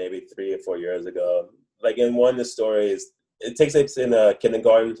came out maybe 3 or 4 years ago. Like, in one of the stories, it takes place in a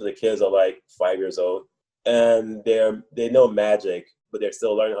kindergarten, so the kids are like 5 years old, and they know magic, but they're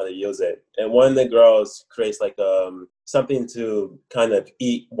still learning how to use it. And one of the girls creates like something to kind of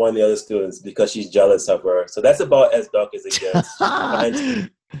eat one of the other students because she's jealous of her. So that's about as dark as it gets.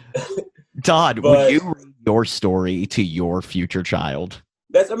 Todd, But would you read your story to your future child?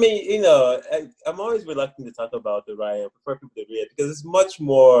 I mean, you know, I'm always reluctant to talk about the writing. I prefer people to read it because it's much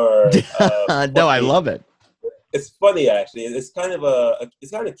more. No, I love it. It's funny actually. It's kind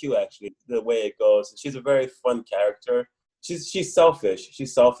of cute actually the way it goes. She's a very fun character. She's selfish.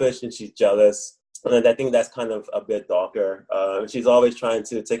 She's selfish and she's jealous. And I think that's kind of a bit darker. She's always trying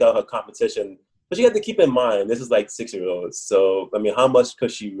to take out her competition, but you have to keep in mind this is like 6-year-olds. So I mean, how much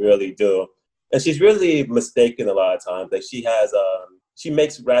could she really do? And she's really mistaken a lot of times. Like she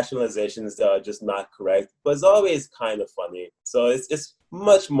makes rationalizations that are just not correct, but it's always kind of funny. So it's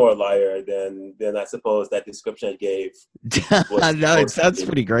much more liar than I suppose that description I gave. No, it sounds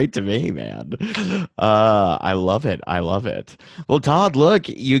pretty great to me, man. I love it. I love it. Well, Todd, look,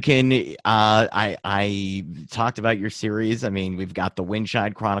 you can. I talked about your series. I mean, we've got the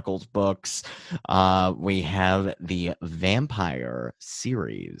Windchild Chronicles books. We have the Vampire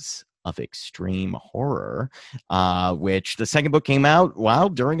series of extreme horror, which the second book came out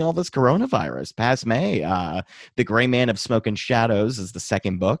during all this coronavirus past May. The Gray Man of Smoke and Shadows is the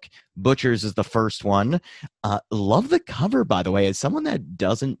second book. Butchers is the first one. Love the cover, by the way. As someone that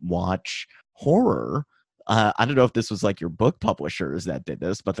doesn't watch horror, I don't know if this was like your book publishers that did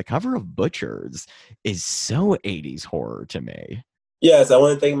this, but the cover of Butchers is so 80s horror to me. Yes, I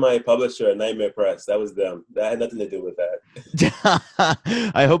want to thank my publisher, Nightmare Press. That was them. That had nothing to do with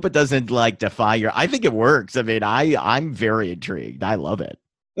that. I hope it doesn't like defy your. I think it works. I mean, I'm very intrigued. I love it.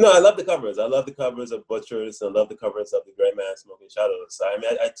 No, I love the covers. I love the covers of Butchers. I love the covers of The Gray Man, Smoking Shadows. I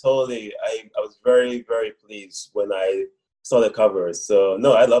mean, I was very, very pleased when I saw the covers. So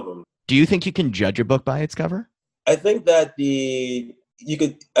no, I love them. Do you think you can judge a book by its cover? I think that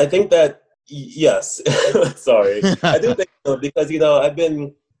yes. Sorry. I do think so because, you know,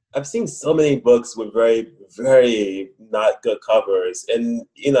 I've seen so many books with very, very not good covers. And,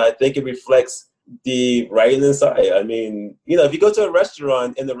 you know, I think it reflects the writing inside. I mean, you know, if you go to a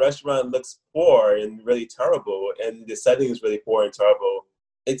restaurant and the restaurant looks poor and really terrible and the setting is really poor and terrible,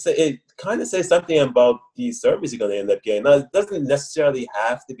 it kind of says something about the service you're going to end up getting. Now, it doesn't necessarily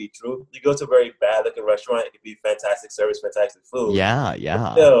have to be true. You go to a very bad looking restaurant, it could be fantastic service, fantastic food. Yeah.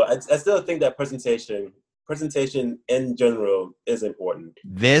 Still, I still think that presentation in general is important.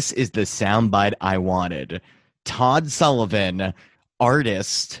 This is the soundbite I wanted. Todd Sullivan,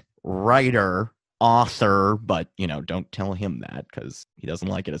 artist, writer, author, but you know, don't tell him that because he doesn't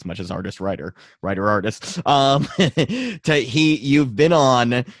like it as much as artist. You've been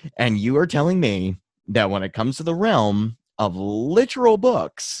on and you are telling me that when it comes to the realm of literal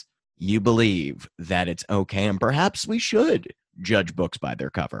books, you believe that it's okay and perhaps we should judge books by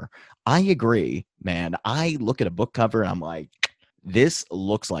their cover. I agree, man. I look at a book cover and I'm like, this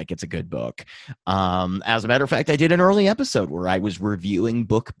looks like it's a good book. As a matter of fact, I did an early episode where I was reviewing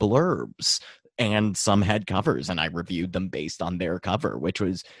book blurbs and some had covers and I reviewed them based on their cover, which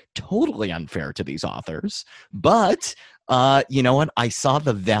was totally unfair to these authors. But you know what? I saw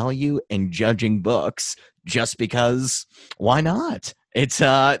the value in judging books just because why not? It's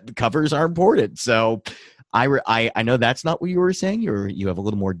covers are important. So I know that's not what you were saying. You have a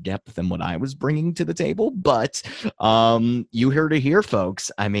little more depth than what I was bringing to the table, but you heard it here,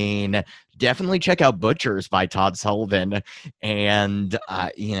 folks. I mean, definitely check out Butchers by Todd Sullivan, and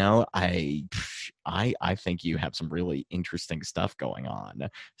you know, I think you have some really interesting stuff going on.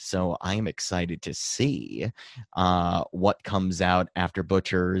 So I am excited to see what comes out after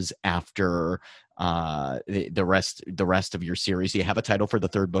Butchers, after the rest of your series. Do you have a title for the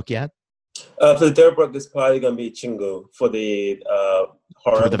third book yet? For the third book, it's probably going to be Chingu for the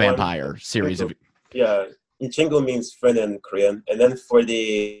horror. For the vampire series of. Yeah, Chingu means friend in Korean. And then for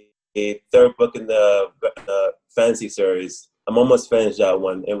the third book in the fantasy series, I'm almost finished that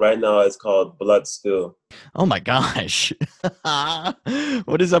one. And right now it's called Blood Stew. Oh my gosh.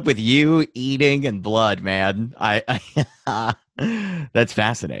 What is up with you eating and blood, man? That's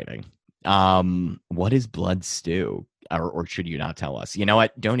fascinating. What is Blood Stew? Or should you not tell us? You know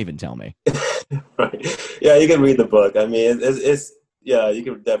what? Don't even tell me. Right. Yeah, you can read the book. I mean, it's yeah, you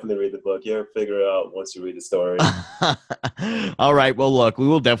can definitely read the book. You'll figure it out once you read the story. All right. Well, look, we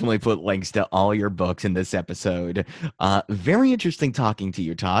will definitely put links to all your books in this episode. Very interesting talking to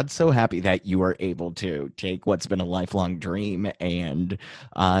you, Todd. So happy that you are able to take what's been a lifelong dream and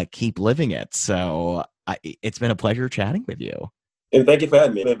keep living it. So it's been a pleasure chatting with you. And thank you for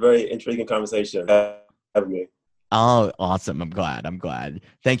having me. It's been a very intriguing conversation having me. Oh, awesome. I'm glad. I'm glad.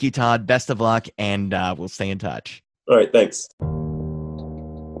 Thank you, Todd. Best of luck, and we'll stay in touch. All right, thanks.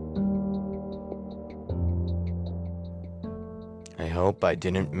 I hope I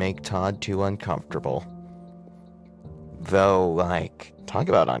didn't make Todd too uncomfortable. Though, like, talk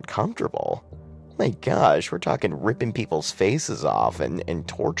about uncomfortable. My gosh, we're talking ripping people's faces off and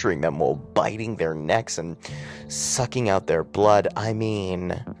torturing them while biting their necks and sucking out their blood. I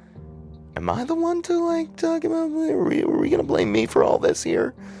mean, am I the one to, like, talk about, are we gonna blame me for all this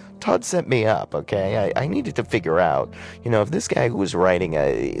here? Todd set me up, okay? I needed to figure out, if this guy who was writing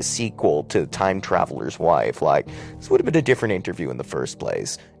a sequel to Time Traveler's Wife, like, this would have been a different interview in the first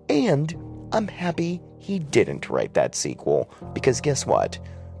place. And I'm happy he didn't write that sequel, because guess what?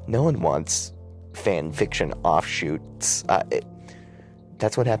 No one wants fan fiction offshoots.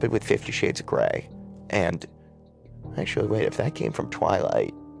 That's what happened with 50 Shades of Grey. And actually, wait, if that came from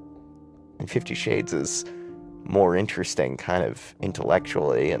Twilight, and 50 Shades is more interesting kind of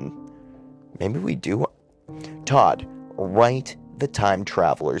intellectually, and maybe we do. Todd, write the Time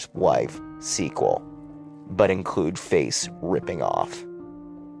Traveler's Wife sequel, but include face ripping off.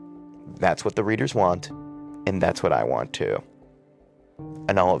 That's what the readers want, and that's what I want too.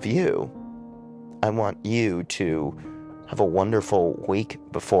 And all of you, I want you to have a wonderful week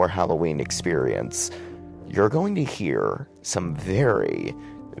before Halloween experience. You're going to hear some very,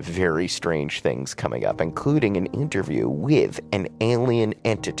 very strange things coming up, including an interview with an alien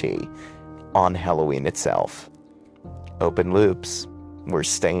entity on Halloween itself. Open loops. We're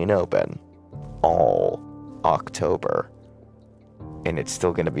staying open all October. And it's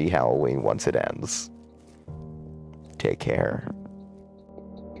still going to be Halloween once it ends. Take care.